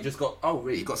 Oh, you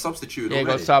really? You got substituted already?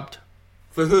 Yeah, he got subbed.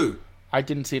 For who? I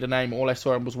didn't see the name. All I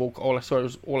saw him was walk. I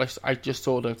just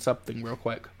saw the sub thing real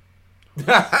quick.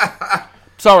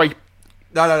 Sorry.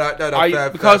 No.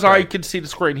 Because I can see the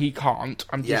screen, he can't.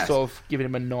 I'm just sort of giving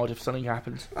him a nod if something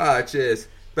happens. Cheers.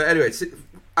 But anyway,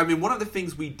 I mean, one of the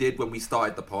things we did when we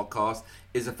started the podcast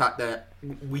is the fact that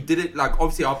we did it, like,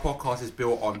 obviously our podcast is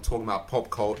built on talking about pop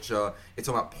culture, it's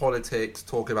talking about politics,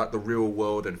 talking about the real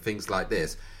world and things like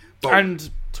this. But, and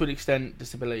to an extent,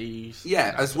 disabilities.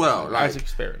 Yeah, as well. Like, as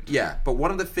experience. Yeah, but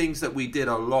one of the things that we did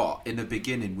a lot in the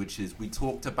beginning, which is we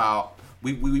talked about,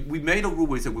 we made a rule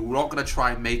where we said we were not going to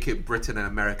try and make it Britain and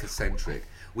America centric.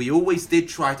 We always did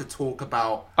try to talk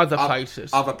about other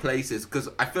places, because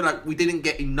I feel like we didn't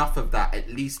get enough of that, at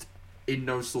least in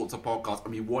those sorts of podcasts.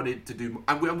 And we wanted to do,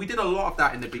 and we did a lot of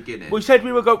that in the beginning. We said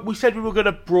we were going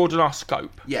to broaden our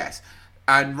scope. Yes,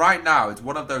 and right now it's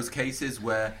one of those cases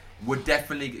where we're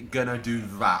definitely gonna do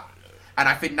that. And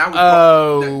I think now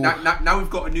we've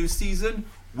got a new season.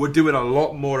 We're doing a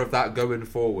lot more of that going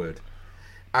forward.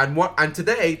 And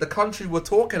today the country we're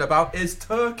talking about is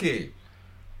Turkey.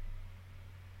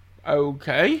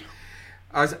 Okay.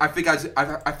 I think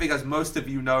as most of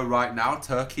you know right now,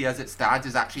 Turkey as it stands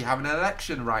is actually having an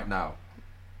election right now.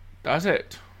 Does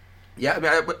it? Yeah,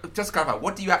 I mean, just clarify,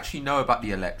 what do you actually know about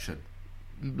the election?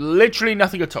 Literally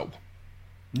nothing at all.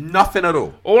 Nothing at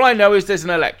all? All I know is there's an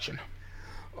election.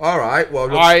 Alright,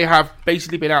 well... I have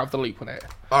basically been out of the loop on it.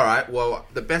 Alright, well,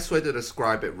 the best way to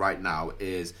describe it right now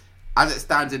is, as it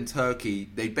stands in Turkey,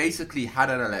 they basically had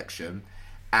an election,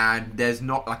 and there's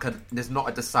not a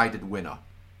decided winner.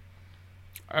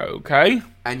 Okay.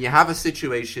 And you have a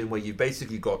situation where you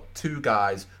basically got two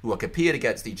guys who are competing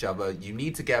against each other. You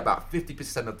need to get about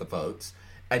 50% of the votes,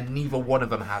 and neither one of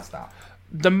them has that.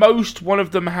 The most one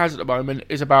of them has at the moment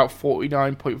is about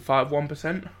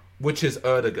 49.51%. Which is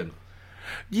Erdogan.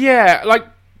 Yeah,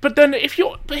 but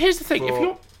here's the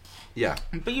thing, Yeah.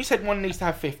 But you said one needs to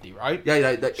have 50, right?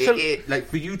 Yeah,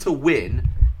 for you to win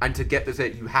and to get this,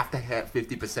 you have to have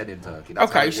 50% in Turkey.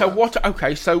 Okay,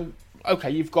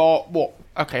 you've got what?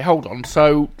 Okay, hold on.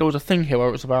 So there was a thing here where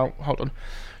it was about. Hold on.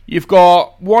 You've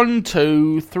got 1,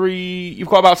 2, 3. You've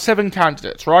got about 7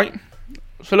 candidates, right?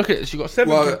 So look at this. You've got 7.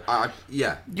 Well,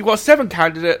 yeah. You've got 7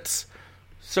 candidates.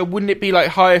 So wouldn't it be like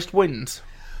highest wins?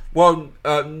 Well,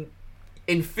 in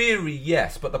theory,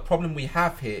 yes. But the problem we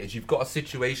have here is you've got a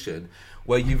situation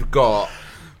where you've got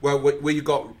Well, where you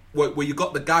got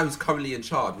the guy who's currently in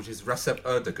charge, which is Recep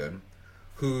Erdogan,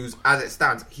 who's, as it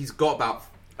stands, he's got about,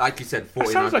 like you said, 49%.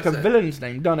 That sounds like a villain's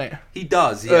name, doesn't it? He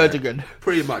does, yeah. Erdogan.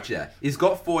 Pretty much, yeah. He's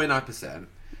got 49%.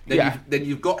 Then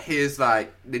you've got his,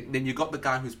 like, then you've got the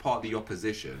guy who's part of the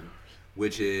opposition,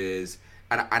 which is,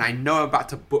 and I know I'm about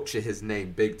to butcher his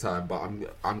name big time, but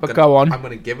I'm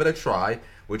gonna give it a try,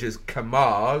 which is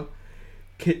Kemal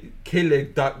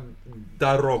Kılıçdaroğlu.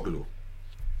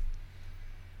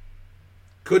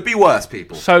 Could be worse,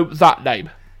 people. So that name.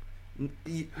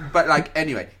 But, like,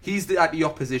 anyway, he's the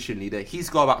opposition leader. He's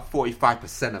got about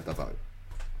 45% of the vote.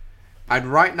 And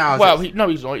right now... Well, he's not.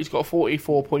 He's got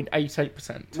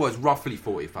 44.88%. Well, it's roughly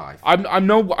 45. I'm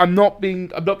not being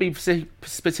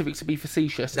specific to be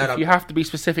facetious. No, you have to be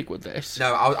specific with this.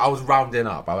 No, I was rounding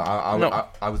up.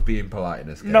 I was being polite in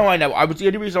this case. No, I know. The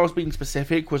only reason I was being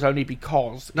specific was only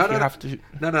because No,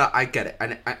 I get it.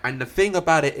 And the thing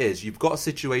about it is, you've got a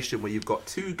situation where you've got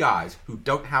two guys who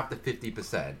don't have the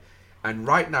 50%. And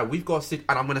right now, we've got... And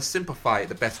I'm going to simplify it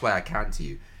the best way I can to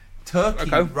you. Turkey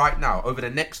right now, over the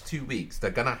next 2 weeks, they're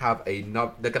gonna have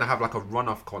like a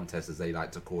runoff contest, as they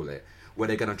like to call it, where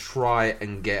they're gonna try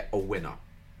and get a winner.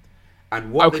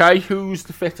 And who's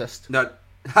the fittest? Wait,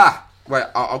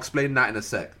 I'll explain that in a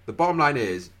sec. The bottom line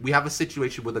is, we have a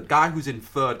situation where the guy who's in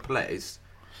third place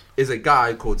is a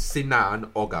guy called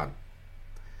Sinan Ogan.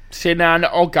 Sinan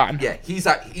Ogan. Yeah, he's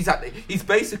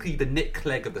basically the Nick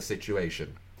Clegg of the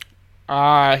situation.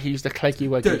 He's the Cleggy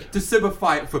Weggy. To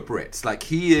simplify it for Brits, like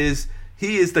he is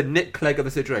the Nick Clegg of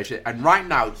the situation, and right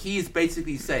now he is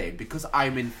basically saying, because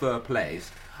I'm in third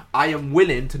place, I am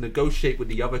willing to negotiate with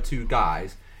the other two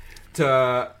guys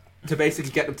to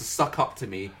basically get them to suck up to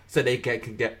me so they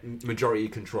can get majority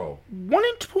control. One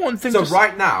important thing. So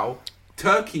right now,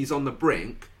 Turkey's on the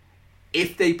brink,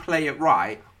 if they play it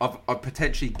right, of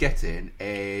potentially getting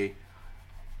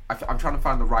I'm trying to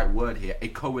find the right word here, a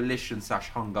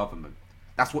coalition/hung government.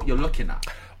 That's what you're looking at.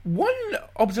 One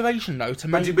observation, though, to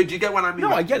make... But do you get what I mean?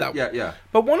 No, I get that. Yeah.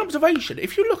 But one observation,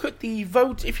 if you look at the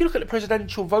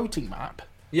presidential voting map...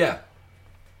 Yeah.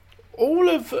 All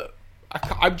of...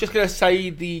 I'm just going to say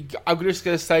the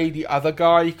other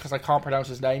guy, because I can't pronounce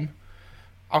his name.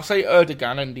 I'll say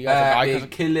Erdogan and the other guy.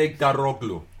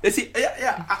 Kılıçdaroğlu.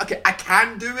 Okay, I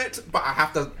can do it, but I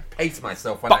have to pace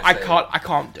myself when but I say it. I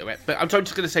can't do it. But I'm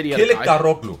just going to say the other guy.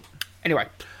 Kılıçdaroğlu. Anyway.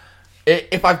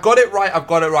 If I've got it right, I've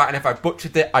got it right, and if I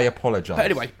butchered it, I apologise. But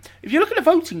anyway, if you look at the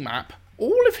voting map,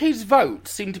 all of his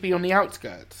votes seem to be on the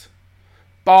outskirts,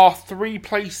 bar 3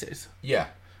 places. Yeah.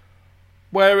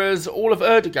 Whereas all of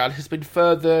Erdogan has been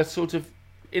further sort of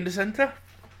in the centre.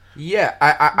 Yeah,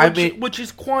 which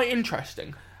is quite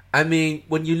interesting. I mean,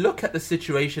 when you look at the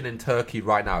situation in Turkey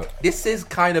right now, this is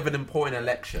kind of an important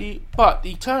election. But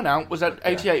the turnout was at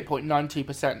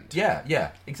 88.92%.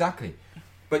 Yeah, exactly.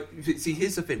 But see,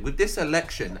 here's the thing: with this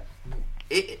election,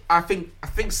 I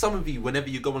think some of you, whenever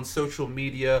you go on social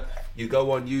media, you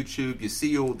go on YouTube, you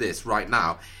see all this right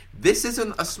now. This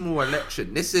isn't a small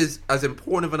election. This is as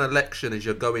important of an election as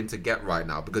you're going to get right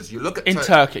now, because you look at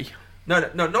Turkey. No,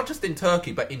 not just in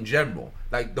Turkey, but in general.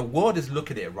 Like, the world is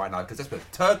looking at it right now, because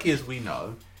Turkey, as we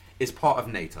know, is part of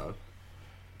NATO.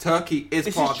 Turkey is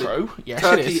part of the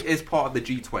Turkey is part of the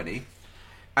G20,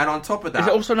 and on top of that, is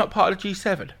it also not part of the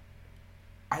G7?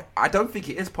 I don't think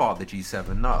it is part of the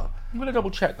G7. No, I'm going to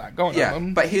double check that. Go on. Yeah,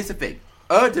 but here's the thing: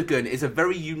 Erdogan is a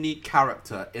very unique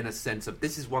character in a sense of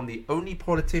this is one of the only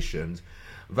politicians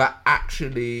that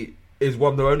actually is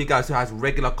one of the only guys who has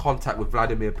regular contact with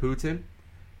Vladimir Putin.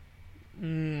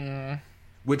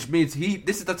 Which means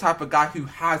this is the type of guy who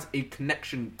has a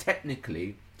connection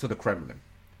technically to the Kremlin.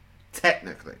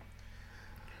 Technically.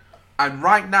 And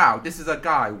right now, this is a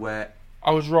guy where...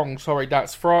 I was wrong, sorry.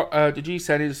 That's the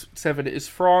G7 is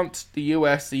France, the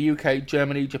US, the UK,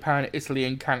 Germany, Japan, Italy,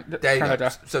 and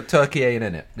Canada. So Turkey ain't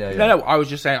in it. No, I was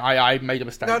just saying I made a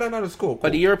mistake. No, that's cool.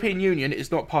 But the European Union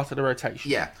is not part of the rotation.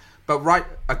 Yeah. But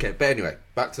anyway,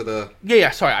 back to the... Yeah,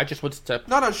 sorry, I just wanted to...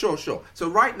 No, sure. So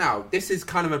right now, this is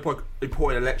kind of an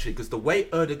important election, because the way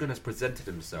Erdogan has presented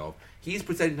himself, he's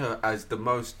presenting her as the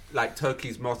most, like,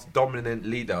 Turkey's most dominant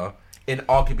leader in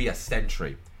arguably a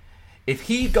century. If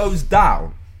he goes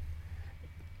down,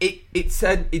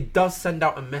 it does send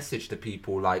out a message to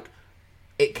people, like,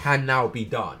 it can now be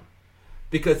done.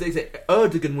 Because they say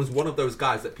Erdogan was one of those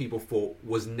guys that people thought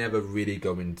was never really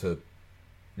going to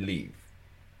leave.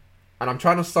 And I'm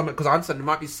trying to sum it, because I understand there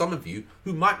might be some of you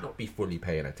who might not be fully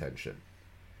paying attention.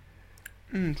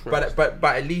 But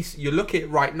at least you look at it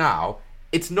right now,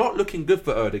 it's not looking good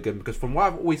for Erdogan, because from what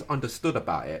I've always understood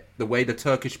about it, the way the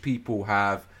Turkish people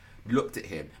have looked at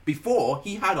him, before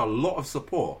he had a lot of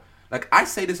support. Like, I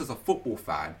say this as a football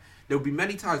fan. There will be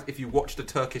many times if you watch the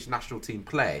Turkish national team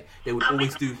play, they would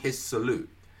always do his salute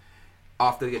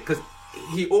after, because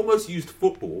he almost used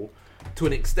football to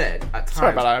an extent at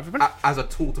times as a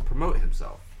tool to promote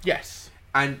himself. Yes.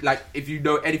 And like, if you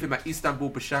know anything about Istanbul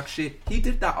Başakşehir, he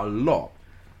did that a lot.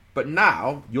 But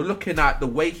now you're looking at the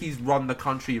way he's run the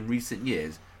country in recent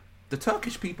years. The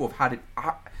Turkish people have had it.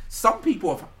 Some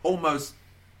people have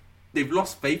they've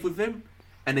lost faith with him,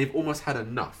 and they've almost had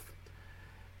enough.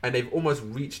 And they've almost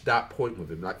reached that point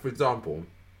with him. Like, for example,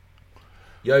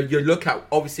 you look at,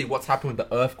 obviously, what's happened with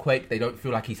the earthquake. They don't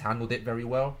feel like he's handled it very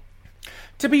well.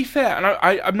 To be fair, and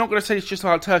I'm not going to say this just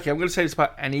about Turkey, I'm going to say this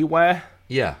about anywhere.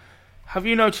 Yeah. Have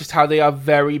you noticed how they are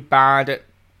very bad at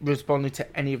responding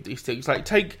to any of these things? Like,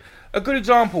 take a good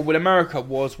example with America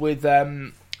was with,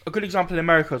 a good example in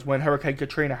America was when Hurricane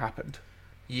Katrina happened.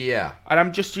 Yeah. And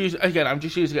I'm just using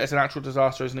it as a natural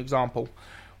disaster as an example.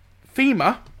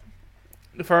 FEMA,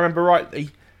 if I remember rightly,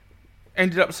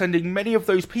 ended up sending many of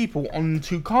those people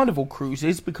onto Carnival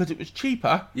cruises because it was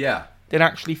cheaper than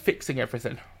actually fixing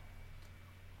everything.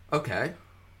 Okay.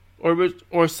 Or it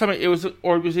was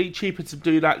cheaper to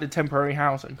do that than temporary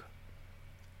housing.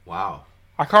 Wow.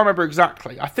 I can't remember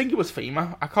exactly. I think it was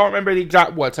FEMA. I can't remember the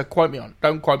exact words, so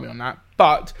don't quote me on that.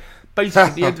 But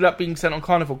basically, they ended up being sent on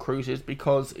Carnival cruises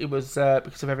because it was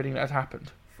because of everything that had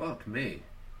happened. Fuck me.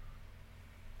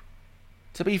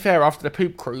 To be fair, after the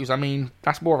poop cruise, I mean,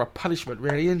 that's more of a punishment,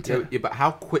 really, isn't it? Yeah, but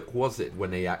how quick was it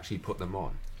when they actually put them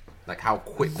on? Like, how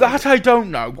quick? That I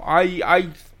don't know. I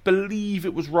believe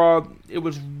it was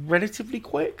relatively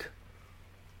quick.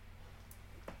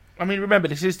 I mean, remember,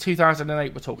 this is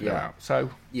 2008 we're talking about, so...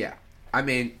 Yeah. I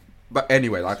mean, but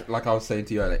anyway, like I was saying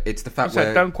to you earlier, it's the fact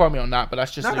where... Don't quote me on that, but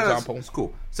that's just an example. It's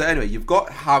cool. So anyway, you've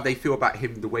got how they feel about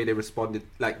him, the way they responded,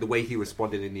 like the way he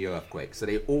responded in the earthquake. So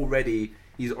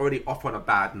he's already off on a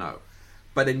bad note.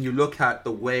 But then you look at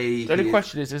the way... The only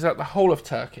question is that the whole of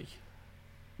Turkey?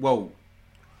 Well,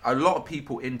 a lot of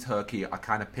people in Turkey are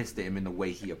kind of pissed at him in the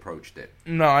way he approached it.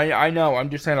 No, I know.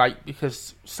 I'm just saying, like,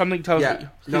 because something tells me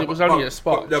it was only a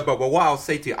spot. But what I'll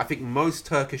say to you, I think most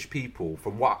Turkish people,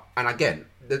 and again,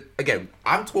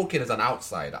 I'm talking as an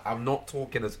outsider. I'm not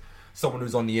talking as someone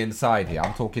who's on the inside here.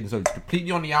 I'm talking so completely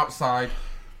on the outside.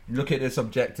 Look at this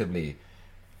objectively.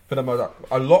 For the most,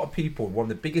 a lot of people, one of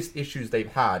the biggest issues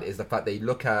they've had is the fact they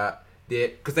look at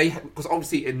because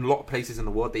obviously in a lot of places in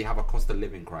the world they have a cost of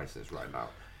living crisis right now.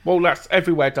 Well, that's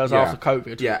everywhere does after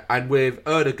COVID. Yeah, and with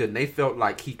Erdogan, they felt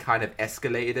like he kind of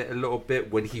escalated it a little bit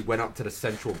when he went up to the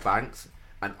central banks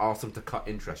and asked them to cut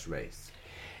interest rates.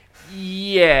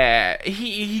 Yeah,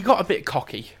 he got a bit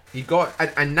cocky.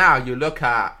 And now you look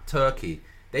at Turkey,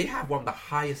 they have one of the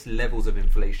highest levels of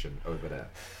inflation over there.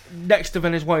 Next to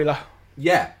Venezuela.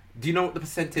 Yeah. Do you know what the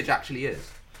percentage actually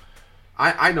is?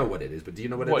 I know what it is, but do you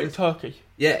know what it is? What, in Turkey?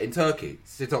 Yeah, in Turkey,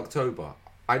 since October.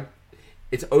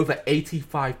 It's over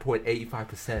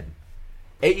 85.85%.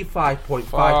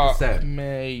 85.5%. Fuck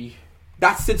me.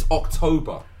 That's since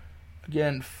October.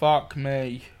 Again, fuck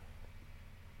me.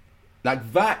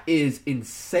 Like, that is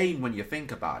insane when you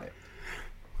think about it.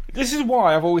 This is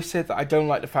why I've always said that I don't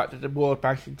like the fact that the World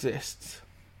Bank exists.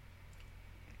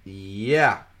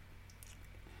 Yeah.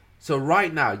 So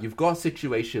right now, you've got a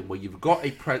situation where you've got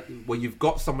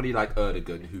somebody like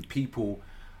Erdogan, who people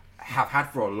have had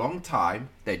for a long time.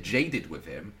 They're jaded with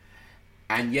him,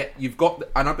 and yet you've got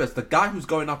the guy who's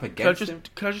going up against him.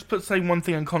 Can I just say one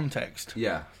thing in context?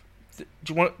 Yeah. Do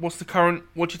you want? What do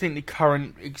you think the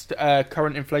current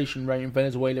inflation rate in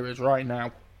Venezuela is right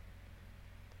now?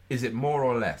 Is it more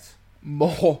or less?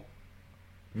 More.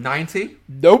 90?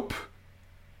 Nope.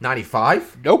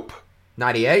 95? Nope.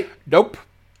 98? Nope.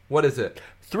 What is it?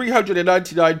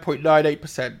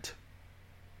 399.98%.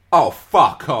 Oh,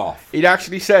 fuck off. It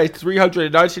actually says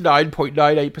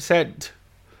 399.98%.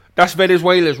 That's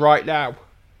Venezuela's right now.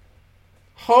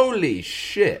 Holy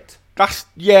shit.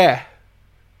 Yeah.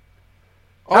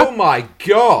 Oh my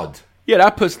god. Yeah,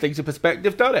 that puts things in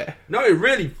perspective, doesn't it? No, it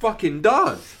really fucking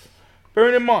does.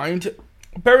 Bearing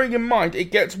in mind,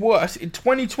 it gets worse in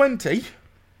 2020.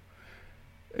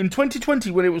 In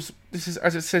 2020, when this is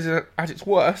as it says at its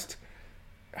worst,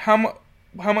 how much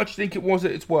do you think it was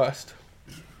at its worst?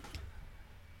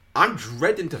 I'm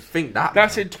dreading to think that.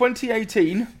 That's in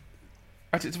 2018.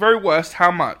 At its very worst,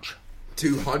 how much?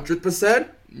 200%?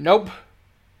 Nope.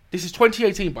 This is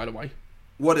 2018, by the way.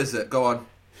 What is it? Go on.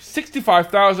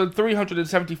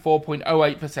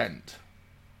 65,374.08%.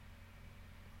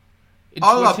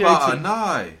 Allah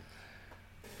no.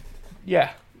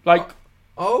 Yeah, like.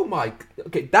 Oh my.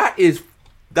 Okay, that is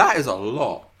a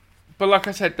lot. But like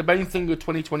I said, the main thing with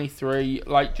 2023,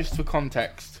 like just for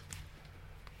context,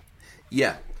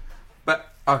 Yeah.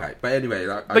 But, okay. But anyway.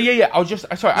 But yeah, I was just...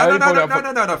 Sorry,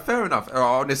 No, fair enough.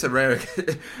 Oh, this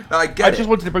American... I just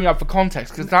wanted to bring it up for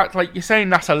context, because that, like, you're saying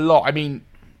that's a lot. I mean...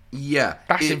 Yeah.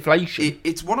 That's inflation.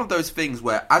 It's one of those things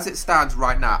where, as it stands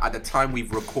right now, at the time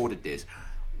we've recorded this,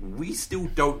 we still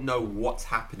don't know what's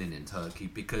happening in Turkey,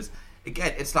 because,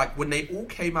 again, it's like when they all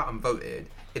came out and voted...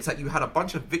 It's like you had a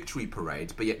bunch of victory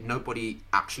parades, but yet nobody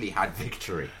actually had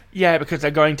victory. Yeah, because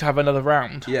they're going to have another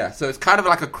round. Yeah, so it's kind of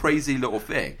like a crazy little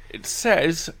thing. It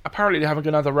says, apparently they're having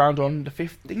another round on the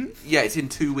 15th? Yeah, it's in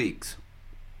 2 weeks.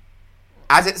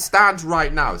 As it stands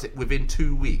right now, it's within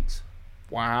 2 weeks.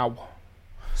 Wow.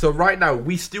 So right now,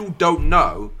 we still don't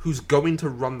know who's going to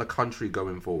run the country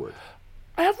going forward.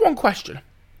 I have one question.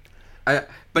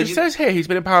 But it says here he's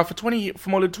been in power for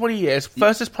more than 20 years.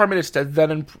 First as Prime Minister,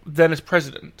 then as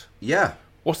President. Yeah.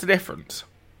 What's the difference?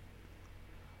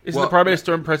 Isn't the Prime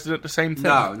Minister and President the same thing?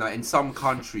 No. In some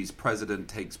countries, President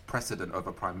takes precedent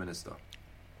over Prime Minister.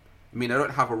 I mean, they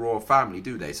don't have a royal family,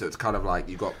 do they? So it's kind of like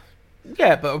you got...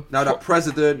 Yeah, but... Now that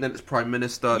President, then it's Prime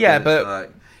Minister. Yeah,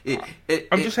 but...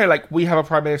 I'm just saying, like, we have a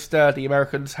Prime Minister, the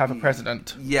Americans have a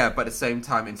President. Yeah, but at the same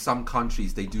time, in some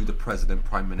countries, they do the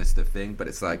President-Prime Minister thing, but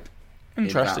it's like...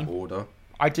 Interesting. In that order.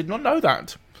 I did not know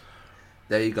that.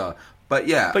 There you go. But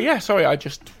yeah. Sorry, I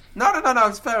just... No,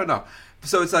 it's fair enough.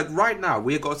 So it's like right now,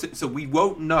 we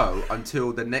won't know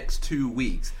until the next 2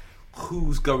 weeks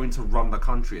who's going to run the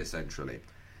country, essentially.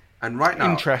 And right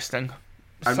now... Interesting.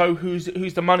 So who's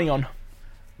the money on?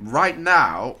 Right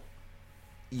now,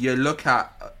 you look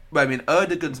at... I mean,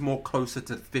 Erdogan's more closer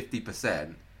to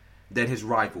 50% than his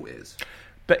rival is.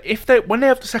 But when they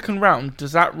have the second round,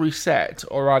 does that reset,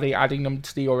 or are they adding them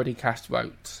to the already cast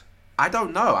votes? I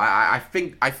don't know. I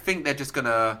think they're just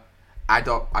gonna add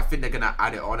up. I think they're gonna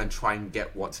add it on and try and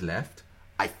get what's left.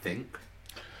 I think,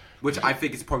 which I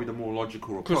think is probably the more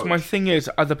logical approach. Because my thing is,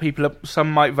 other people,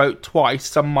 some might vote twice,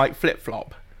 some might flip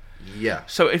flop. Yeah.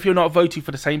 So if you're not voting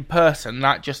for the same person,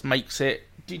 that just makes it.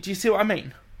 Do you see what I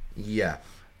mean? Yeah.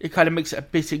 It kind of makes it a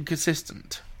bit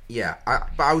inconsistent. Yeah,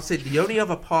 but I would say the only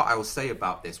other part I will say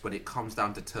about this when it comes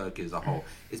down to Turkey as a whole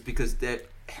is because they're...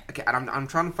 Okay, and I'm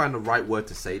trying to find the right word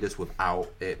to say this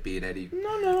without it being any...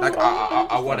 No. Like,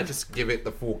 I want to just give it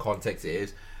the full context it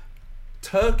is.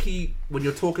 Turkey, when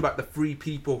you're talking about the three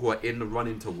people who are in the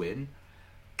running to win,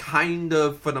 kind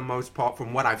of, for the most part,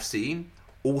 from what I've seen,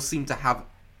 all seem to have,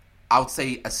 I would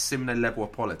say, a similar level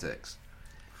of politics.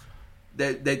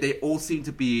 They all seem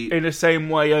to be... In the same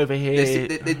way over here.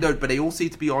 But they all seem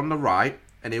to be on the right,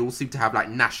 and they all seem to have, like,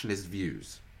 nationalist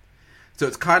views. So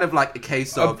it's kind of like a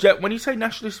case of... When you say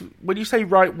nationalist, when you say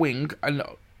right-wing and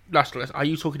nationalist, are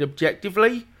you talking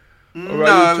objectively? Or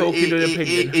are you talking an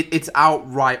opinion? It's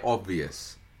outright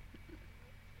obvious.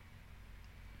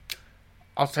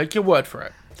 I'll take your word for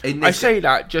it. I say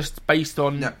that just based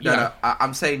on... No,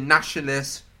 I'm saying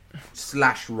nationalist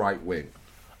 / right-wing.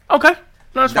 Okay.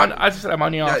 No, that's fine. As I said, I'm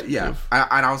only asking. Yeah,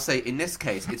 and I'll say, in this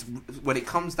case, it's when it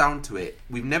comes down to it,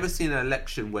 we've never seen an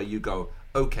election where you go,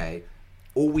 okay,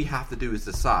 all we have to do is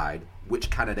decide which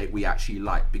candidate we actually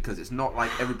like, because it's not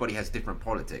like everybody has different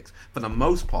politics. For the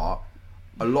most part,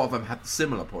 a lot of them have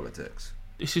similar politics.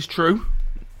 This is true.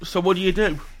 So what do you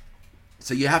do?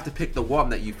 So you have to pick the one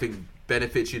that you think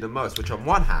benefits you the most, which on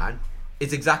one hand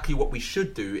is exactly what we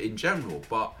should do in general,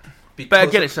 but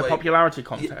again, it's a popularity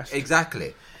contest. Yeah,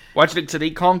 exactly. Why do you think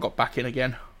Sadiq Khan got back in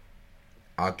again?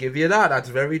 I'll give you that. That's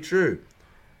very true.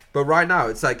 But right now,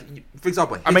 it's like, for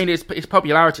example... it's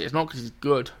popularity. It's not because he's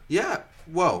good. Yeah.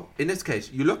 Well, in this case,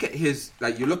 you look at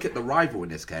you look at the rival in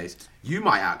this case, you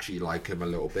might actually like him a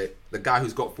little bit. The guy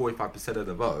who's got 45% of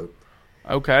the vote.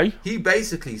 Okay. He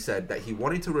basically said that he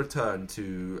wanted to return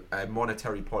to a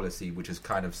monetary policy, which is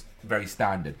kind of very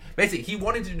standard. Basically, he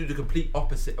wanted to do the complete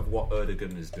opposite of what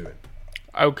Erdogan is doing.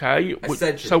 Okay.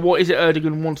 So what is it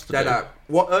Erdogan wants to do?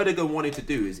 What Erdogan wanted to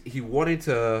do is he wanted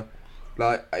to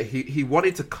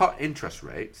cut interest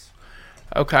rates.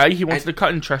 Okay, he wanted to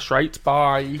cut interest rates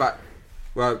by...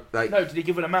 No, did he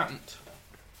give an amount?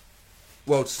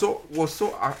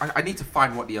 I need to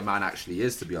find what the amount actually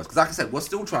is, to be honest. Because like I said, we're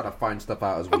still trying to find stuff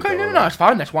out as we go. Okay, no, it's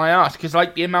fine. That's why I asked. Because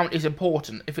the amount is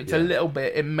important. If it's a little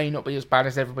bit, it may not be as bad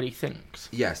as everybody thinks.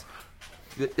 Yes.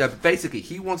 Yeah, basically,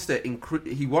 he wants to I'm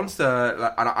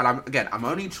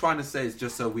only trying to say it's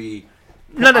just so we...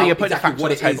 you're putting the facts on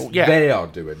the table. Yeah. They are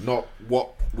doing, not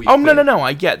what we think. No,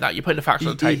 I get that. You're putting the facts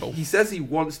on the table. He says he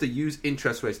wants to use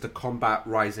interest rates to combat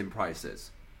rising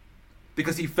prices.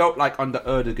 Because he felt like under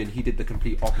Erdogan, he did the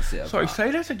complete opposite of that.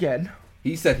 Say that again.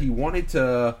 He said he wanted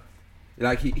to...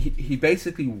 he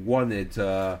basically wanted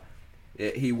to...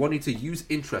 He wanted to use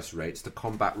interest rates to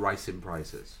combat rising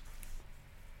prices.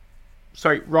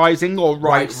 rising or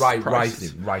rice?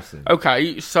 Rising.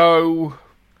 Okay, so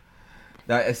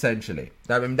that essentially,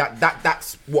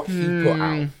 that's what he put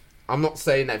out. I'm not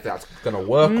saying that that's going to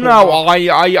work. No,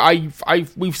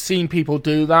 we've seen people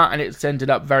do that, and it's ended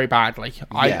up very badly.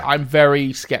 Yeah. I'm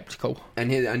very skeptical.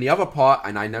 And the other part,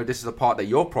 and I know this is a part that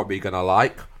you're probably going to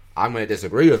like. I'm going to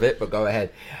disagree with it, but go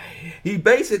ahead. He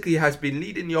basically has been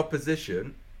leading the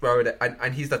opposition, bro,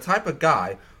 and he's the type of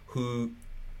guy who,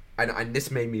 and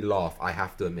this made me laugh, I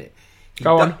have to admit. He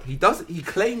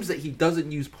claims that he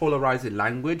doesn't use polarizing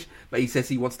language, but he says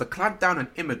he wants to clamp down on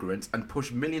immigrants and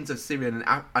push millions of Syrian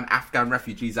and Afghan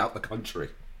refugees out the country.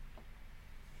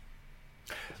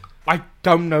 I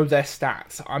don't know their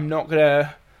stats. I'm not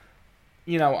gonna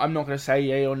say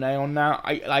yay or nay on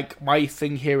that. My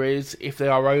thing here is if they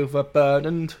are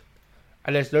overburdened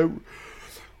and there's no,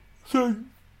 oh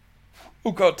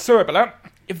god, sorry about that.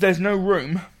 If there's no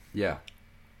room, yeah.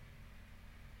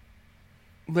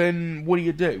 Then what do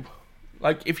you do?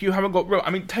 Like, if you haven't got room...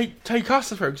 I mean, take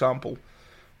us, for example.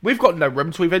 We've got no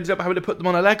room, so we've ended up having to put them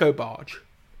on a Lego barge.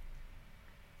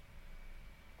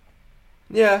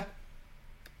 Yeah.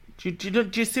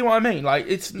 Do you see what I mean? Like,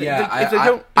 it's... Yeah,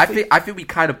 I think we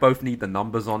kind of both need the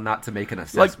numbers on that to make an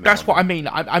assessment. Like, that's what I mean.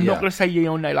 I'm not going to say yay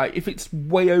or nay. Like, if it's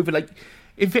way over... Like,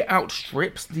 if it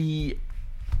outstrips the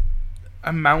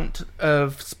amount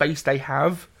of space they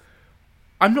have,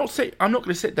 I'm not going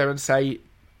to sit there and say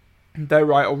they're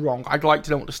right or wrong. I'd like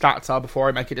to know what the stats are before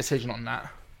I make a decision on that.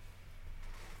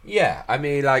 Yeah, I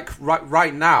mean, like,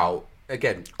 right now,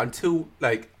 again, until,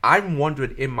 like, I'm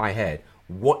wondering in my head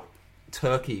what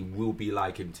Turkey will be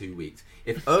like in 2 weeks.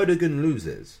 If Erdogan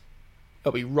loses...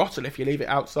 It'll be rotten if you leave it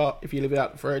outside, if you leave it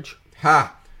out the fridge.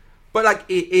 Ha! But, like,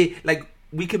 like,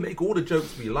 we can make all the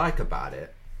jokes we like about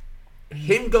it.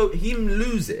 Him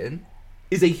losing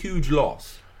is a huge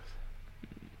loss.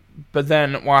 But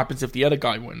then, what happens if the other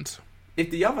guy wins? If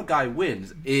the other guy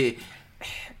wins, it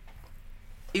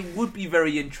would be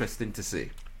very interesting to see.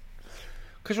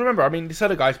 Because remember, I mean, this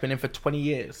other guy's been in for 20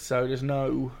 years, so there's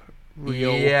no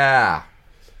real... Yeah.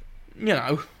 You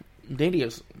know,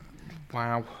 idiots.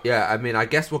 Wow. Yeah, I mean, I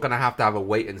guess we're going to have a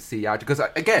wait and see out. Because,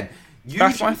 again,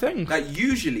 that's my thing. Like,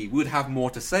 usually we'd have more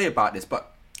to say about this,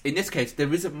 but in this case,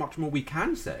 there isn't much more we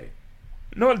can say.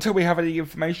 Not until we have any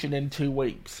information in 2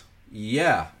 weeks.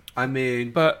 Yeah. I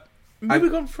mean... But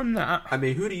moving on from that... I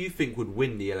mean, who do you think would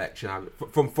win the election?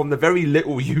 From the very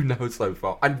little you know so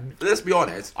far. And let's be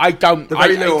honest. I don't... The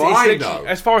very little I know.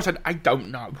 As far as I don't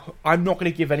know. I'm not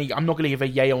going to give any... I'm not going to give a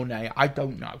yay or nay. I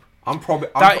don't know.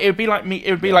 It would be like me...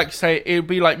 It would be like, say... It would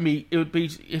be like me... It'd be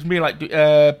like...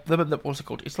 what's it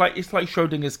called? It's like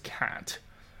Schrodinger's cat.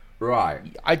 Right.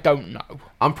 I don't know.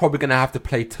 I'm probably going to have to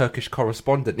play Turkish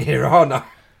correspondent here, aren't I?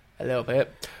 A little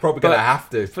bit. Probably going to have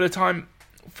to. For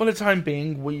the time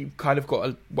being, we've kind of got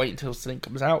to wait until something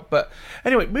comes out. But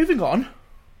anyway, moving on.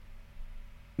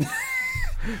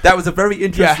 That was a very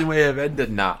interesting way of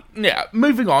ending that. Yeah,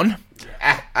 moving on.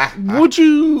 Would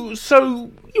you... So,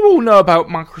 you all know about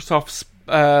Microsoft's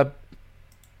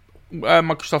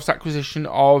acquisition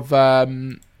of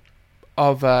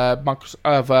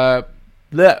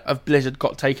Blizzard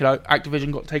got taken out.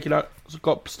 Activision got taken out.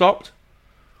 Got stopped.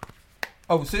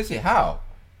 Oh, seriously? How?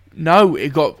 No,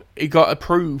 it got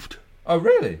approved. Oh,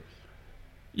 really?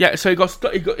 Yeah, so it got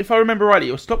if I remember rightly,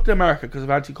 it was stopped in America because of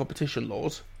anti-competition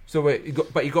laws. So wait,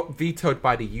 it got vetoed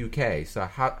by the UK. So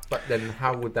how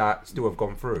would that still have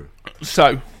gone through?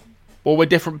 So, well, we're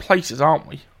different places, aren't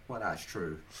we? Well, that's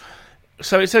true.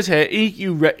 So it says here,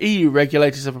 EU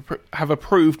regulators have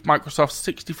approved Microsoft's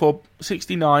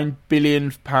 £69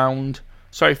 billion,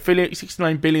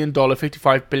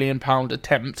 £55 billion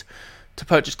attempt to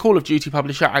purchase Call of Duty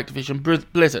publisher Activision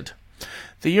Blizzard.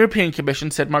 The European Commission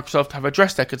said Microsoft have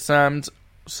addressed their concerns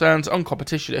on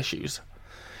competition issues.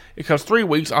 It comes 3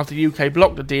 weeks after the UK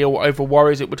blocked the deal over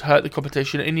worries it would hurt the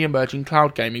competition in the emerging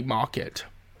cloud gaming market.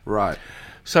 Right.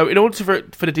 So in order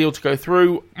for the deal to go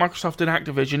through, Microsoft and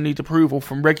Activision need approval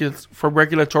from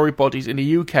regulatory bodies in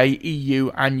the UK, EU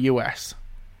and US.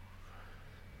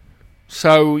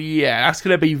 So, yeah, that's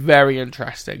going to be very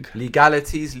interesting.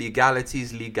 Legalities.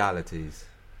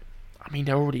 I mean,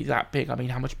 they're already that big. I mean,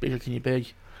 how much bigger can you be?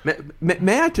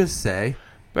 May I just say...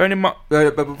 But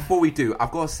before we do,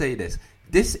 I've got to say this.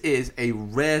 This is a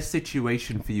rare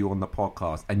situation for you on the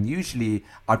podcast. And usually,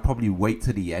 I'd probably wait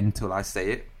to the end till I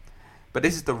say it. But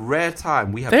this is the rare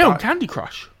time we have... They own Candy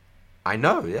Crush. I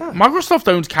know, yeah. Microsoft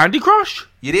owns Candy Crush?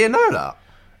 You didn't know that?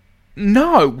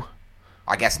 No.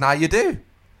 I guess now you do.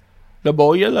 The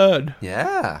more you learn.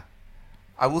 Yeah.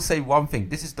 I will say one thing.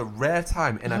 This is the rare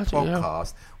time in a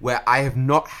podcast where I have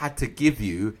not had to give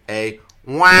you a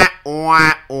wah,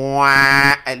 wah,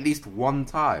 wah, at least one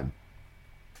time.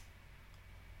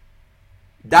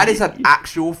 That is an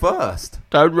actual first.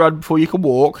 Don't run before you can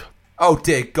walk. Oh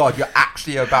dear God, you're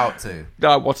actually about to. No,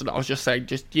 I wasn't. I was just saying,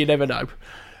 you never know.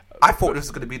 I thought this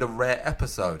was going to be the rare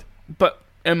episode. But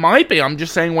it might be. I'm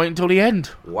just saying wait until the end.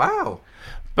 Wow.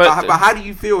 But how do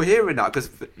you feel hearing that?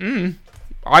 Because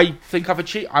I think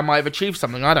I might have achieved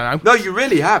something. I don't know. No, you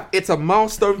really have. It's a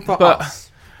milestone for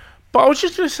us. But I was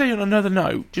just going to say on another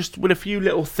note, just with a few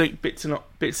little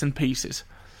bits and pieces,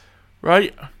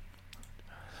 right?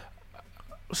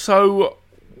 So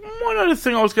one other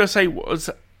thing I was going to say was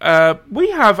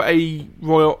we have the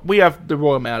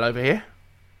Royal Mail over here.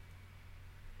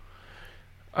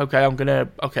 Okay, I'll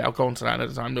go on to that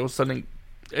another time. There was something,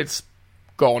 it's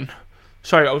gone.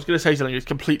 Sorry, I was going to say something, it's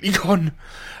completely gone.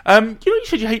 You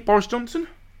said you hate Boris Johnson?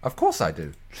 Of course I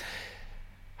do.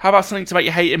 How about something to make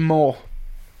you hate him more?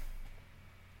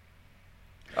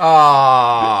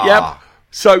 Yep.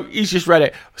 So, he's just read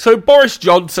it. So, Boris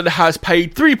Johnson has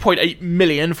paid $3.8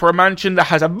 million for a mansion that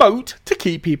has a moat to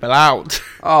keep people out.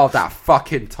 Oh, that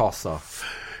fucking tosser.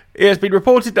 It has been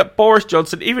reported that Boris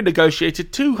Johnson even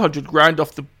negotiated $200,000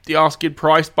 off the asking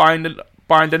price buying the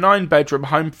 9-bedroom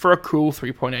home for a cool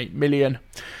 $3.8 million.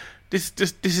 This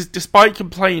is despite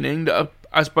complaining that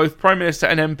as both Prime Minister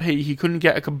and MP, he couldn't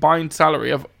get a combined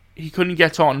salary of... He couldn't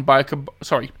get on by a...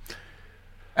 Sorry.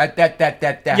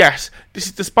 Yes, this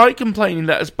is despite complaining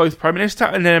that as both Prime Minister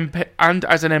and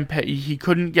as an MP, he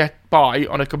couldn't get by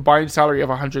on a combined salary of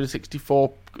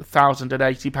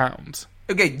 £164,080.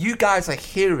 Okay, you guys are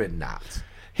hearing that.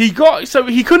 He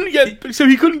couldn't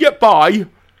get by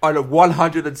on a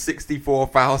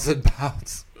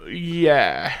 £164,000.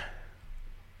 Yeah,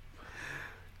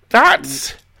 that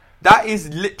is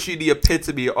literally the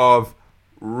epitome of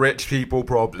rich people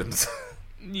problems.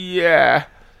 Yeah.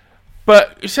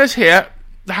 But it says here,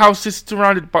 the house is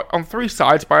surrounded on three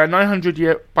sides by a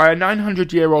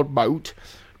 900-year-old moat,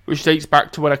 which dates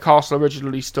back to when a castle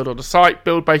originally stood on the site,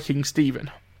 built by King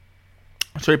Stephen.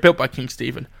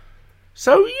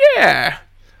 So, yeah.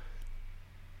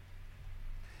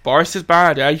 Boris is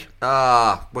bad, eh?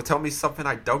 Well, tell me something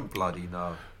I don't bloody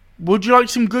know. Would you like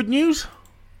some good news?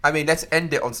 I mean, let's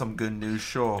end it on some good news,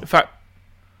 sure. In fact,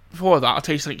 before that, I'll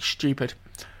tell you something stupid.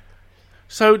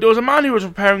 So there was a man who was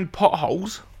repairing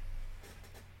potholes.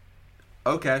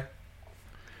 Okay.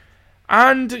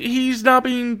 And he's now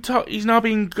being what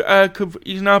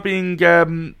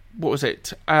was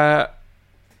it?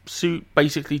 Suit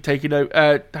basically taking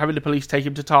over, having the police take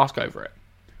him to task over it,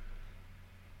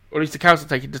 or at least the council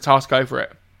take him to task over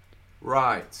it.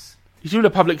 Right. He's doing a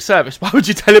public service. Why would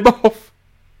you tell him off?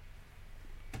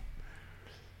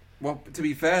 Well, to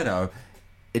be fair though,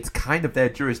 it's kind of their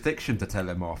jurisdiction to tell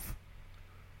him off.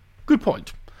 Good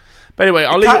point. But anyway,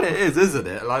 I'll leave it. It is, isn't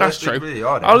it? Like, that's true. Really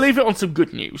I'll leave it on some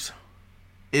good news.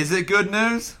 Is it good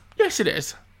news? Yes, it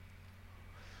is.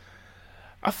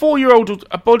 A body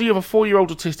of a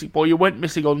 4-year-old autistic boy who went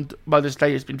missing on Mother's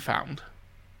Day has been found.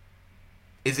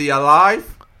 Is he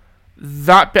alive?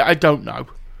 That bit I don't know.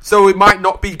 So it might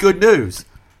not be good news.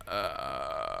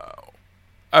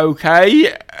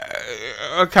 Okay.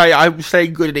 Okay, I was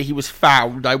saying good that he was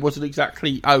found. I wasn't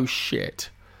exactly. Oh shit.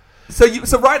 So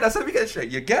right now, so let me get it straight.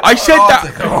 You get. I said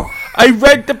that. I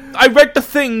read the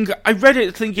thing. I read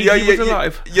it thinking he was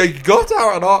alive. You got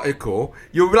out an article.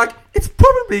 You were like, it's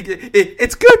good news.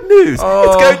 It's good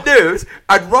news.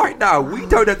 And right now, we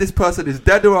don't know if this person is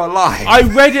dead or alive. I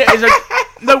read it as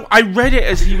I read it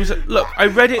as he was. Look, I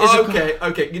read it as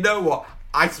okay. You know what?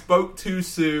 I spoke too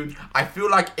soon. I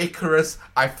feel like Icarus.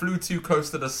 I flew too close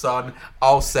to the sun.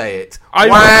 I'll say it. I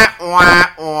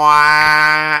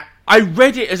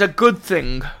read it as a good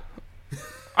thing.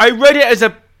 I read it as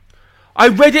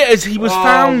he was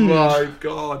found. Oh my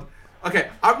god. Okay,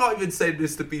 I'm not even saying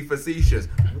this to be facetious.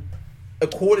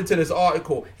 According to this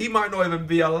article, he might not even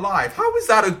be alive. How is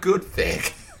that a good thing?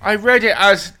 I read it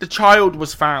as the child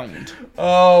was found.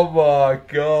 Oh my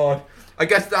god. I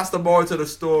guess that's the moral to the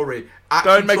story.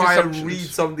 Actually try and read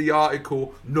some of the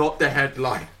article, not the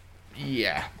headline.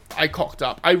 Yeah, I cocked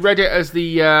up. I read it as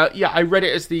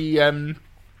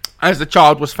as the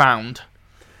child was found.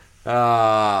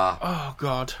 Oh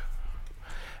god.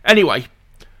 Anyway,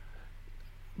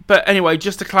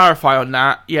 just to clarify on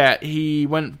that, yeah, he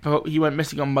went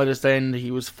missing on Mother's Day and he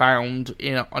was found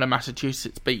on a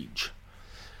Massachusetts beach.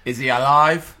 Is he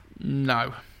alive?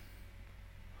 No.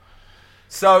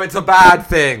 So it's a bad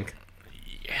thing.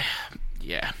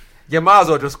 Yeah. You might as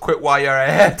well just quit while you're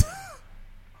ahead.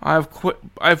 I've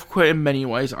quit in many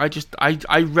ways. I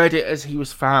read it as he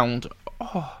was found.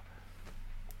 Oh.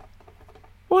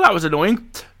 Well, that was annoying.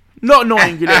 Not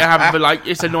annoying, you didn't have it, but like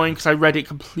it's annoying because I read it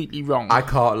completely wrong. I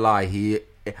can't lie.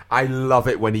 I love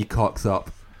it when he cocks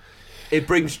up. It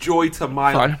brings joy to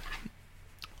my life.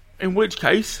 In which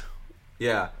case,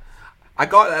 yeah, I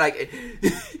got like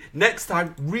next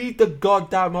time read the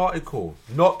goddamn article,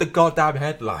 not the goddamn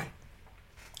headline.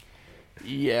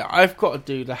 Yeah, I've got to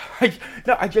do that.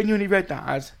 I genuinely read that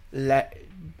as "let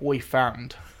boy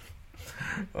found."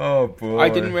 Oh boy! I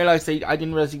didn't realise he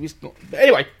was not. But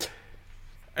anyway,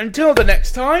 until the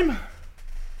next time.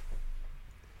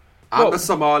 I'm the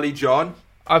Somali John.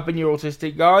 I've been your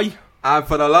autistic guy. And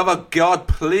for the love of God,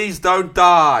 please don't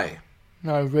die.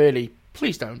 No, really,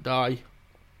 please don't die.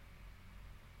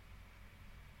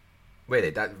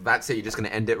 Wait, that's it? You're just going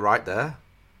to end it right there?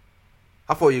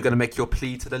 I thought you were going to make your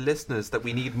plea to the listeners that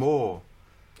we need more.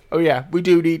 Oh yeah, we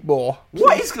do need more.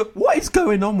 What is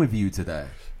going on with you today?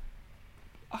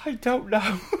 I don't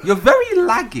know. You're very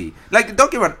laggy. Like,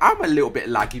 don't get me wrong, I'm a little bit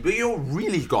laggy, but you're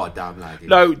really goddamn laggy.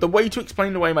 No, the way to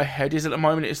explain the way my head is at the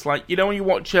moment, it's like, you know when you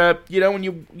watch, when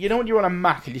you're on a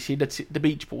Mac and you see the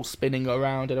beach ball spinning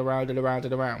around and around and around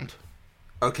and around.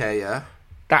 Okay, yeah.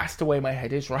 That's the way my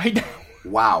head is right now.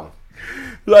 Wow.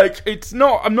 Like, I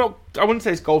wouldn't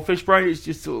say it's goldfish brain, it's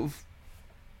just sort of...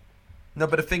 No,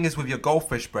 but the thing is with your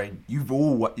goldfish brain, you've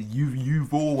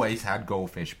always had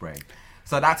goldfish brain.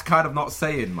 So that's kind of not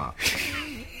saying much.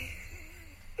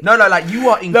 No, like you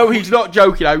are... No, he's not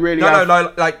joking, I really am.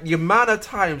 No, like the amount of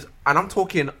times, and I'm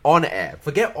talking on air,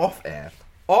 forget off air,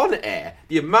 on air,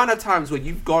 the amount of times where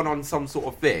you've gone on some sort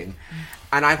of thing,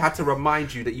 and I've had to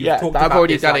remind you that you've talked about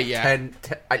this like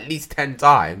at least 10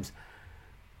 times,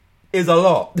 is a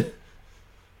lot.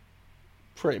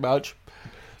 Pretty much.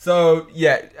 So,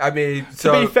 yeah, I mean...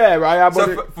 To be fair, I am...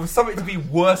 So for something to be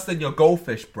worse than your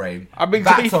goldfish brain,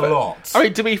 that's a lot. I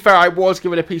mean, to be fair, I was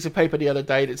given a piece of paper the other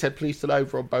day that said please turn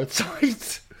over on both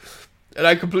sides. And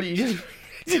I completely just...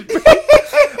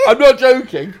 I'm not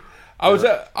joking. I was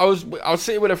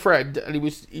sitting with a friend and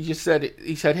he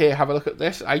said, here, have a look at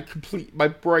this. My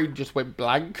brain just went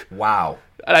blank. Wow.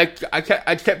 And I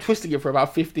kept twisting it for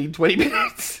about 15, 20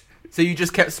 minutes. So you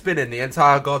just kept spinning the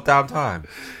entire goddamn time?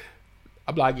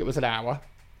 I'm like, it was an hour.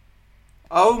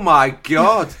 Oh my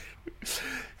God.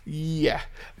 Yeah.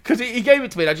 Because he gave it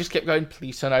to me and I just kept going,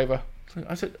 please turn over.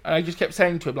 I just kept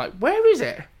saying to him, like, where is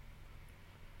it?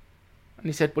 And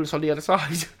he said, well, it's on the other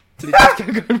side. And it just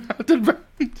kept going round and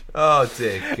round. Oh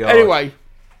dear God. Anyway,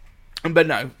 but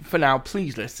no, for now,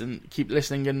 please listen. Keep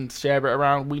listening and share it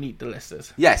around. We need the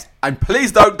listeners. Yes, and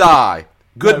please don't die.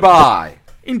 Goodbye.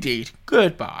 No, indeed.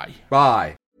 Goodbye.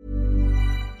 Bye.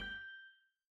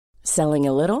 Selling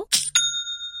a little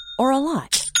or a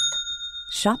lot?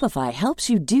 Shopify helps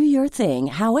you do your thing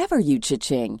however you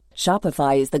cha-ching.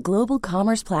 Shopify is the global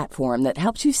commerce platform that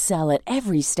helps you sell at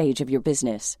every stage of your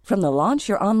business. From the launch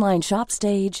your online shop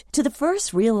stage to the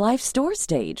first real-life store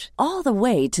stage, all the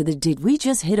way to the did we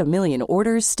just hit a million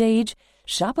orders stage.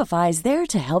 Shopify's there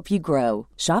to help you grow.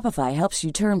 Shopify helps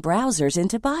you turn browsers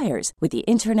into buyers with the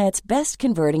internet's best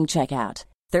converting checkout.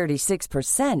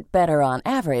 36% better on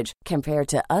average compared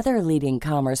to other leading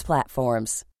commerce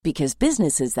platforms. Because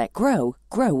businesses that grow,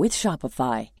 grow with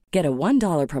Shopify. Get a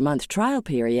 $1 per month trial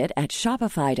period at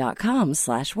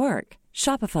shopify.com/work.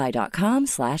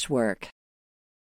 Shopify.com/work.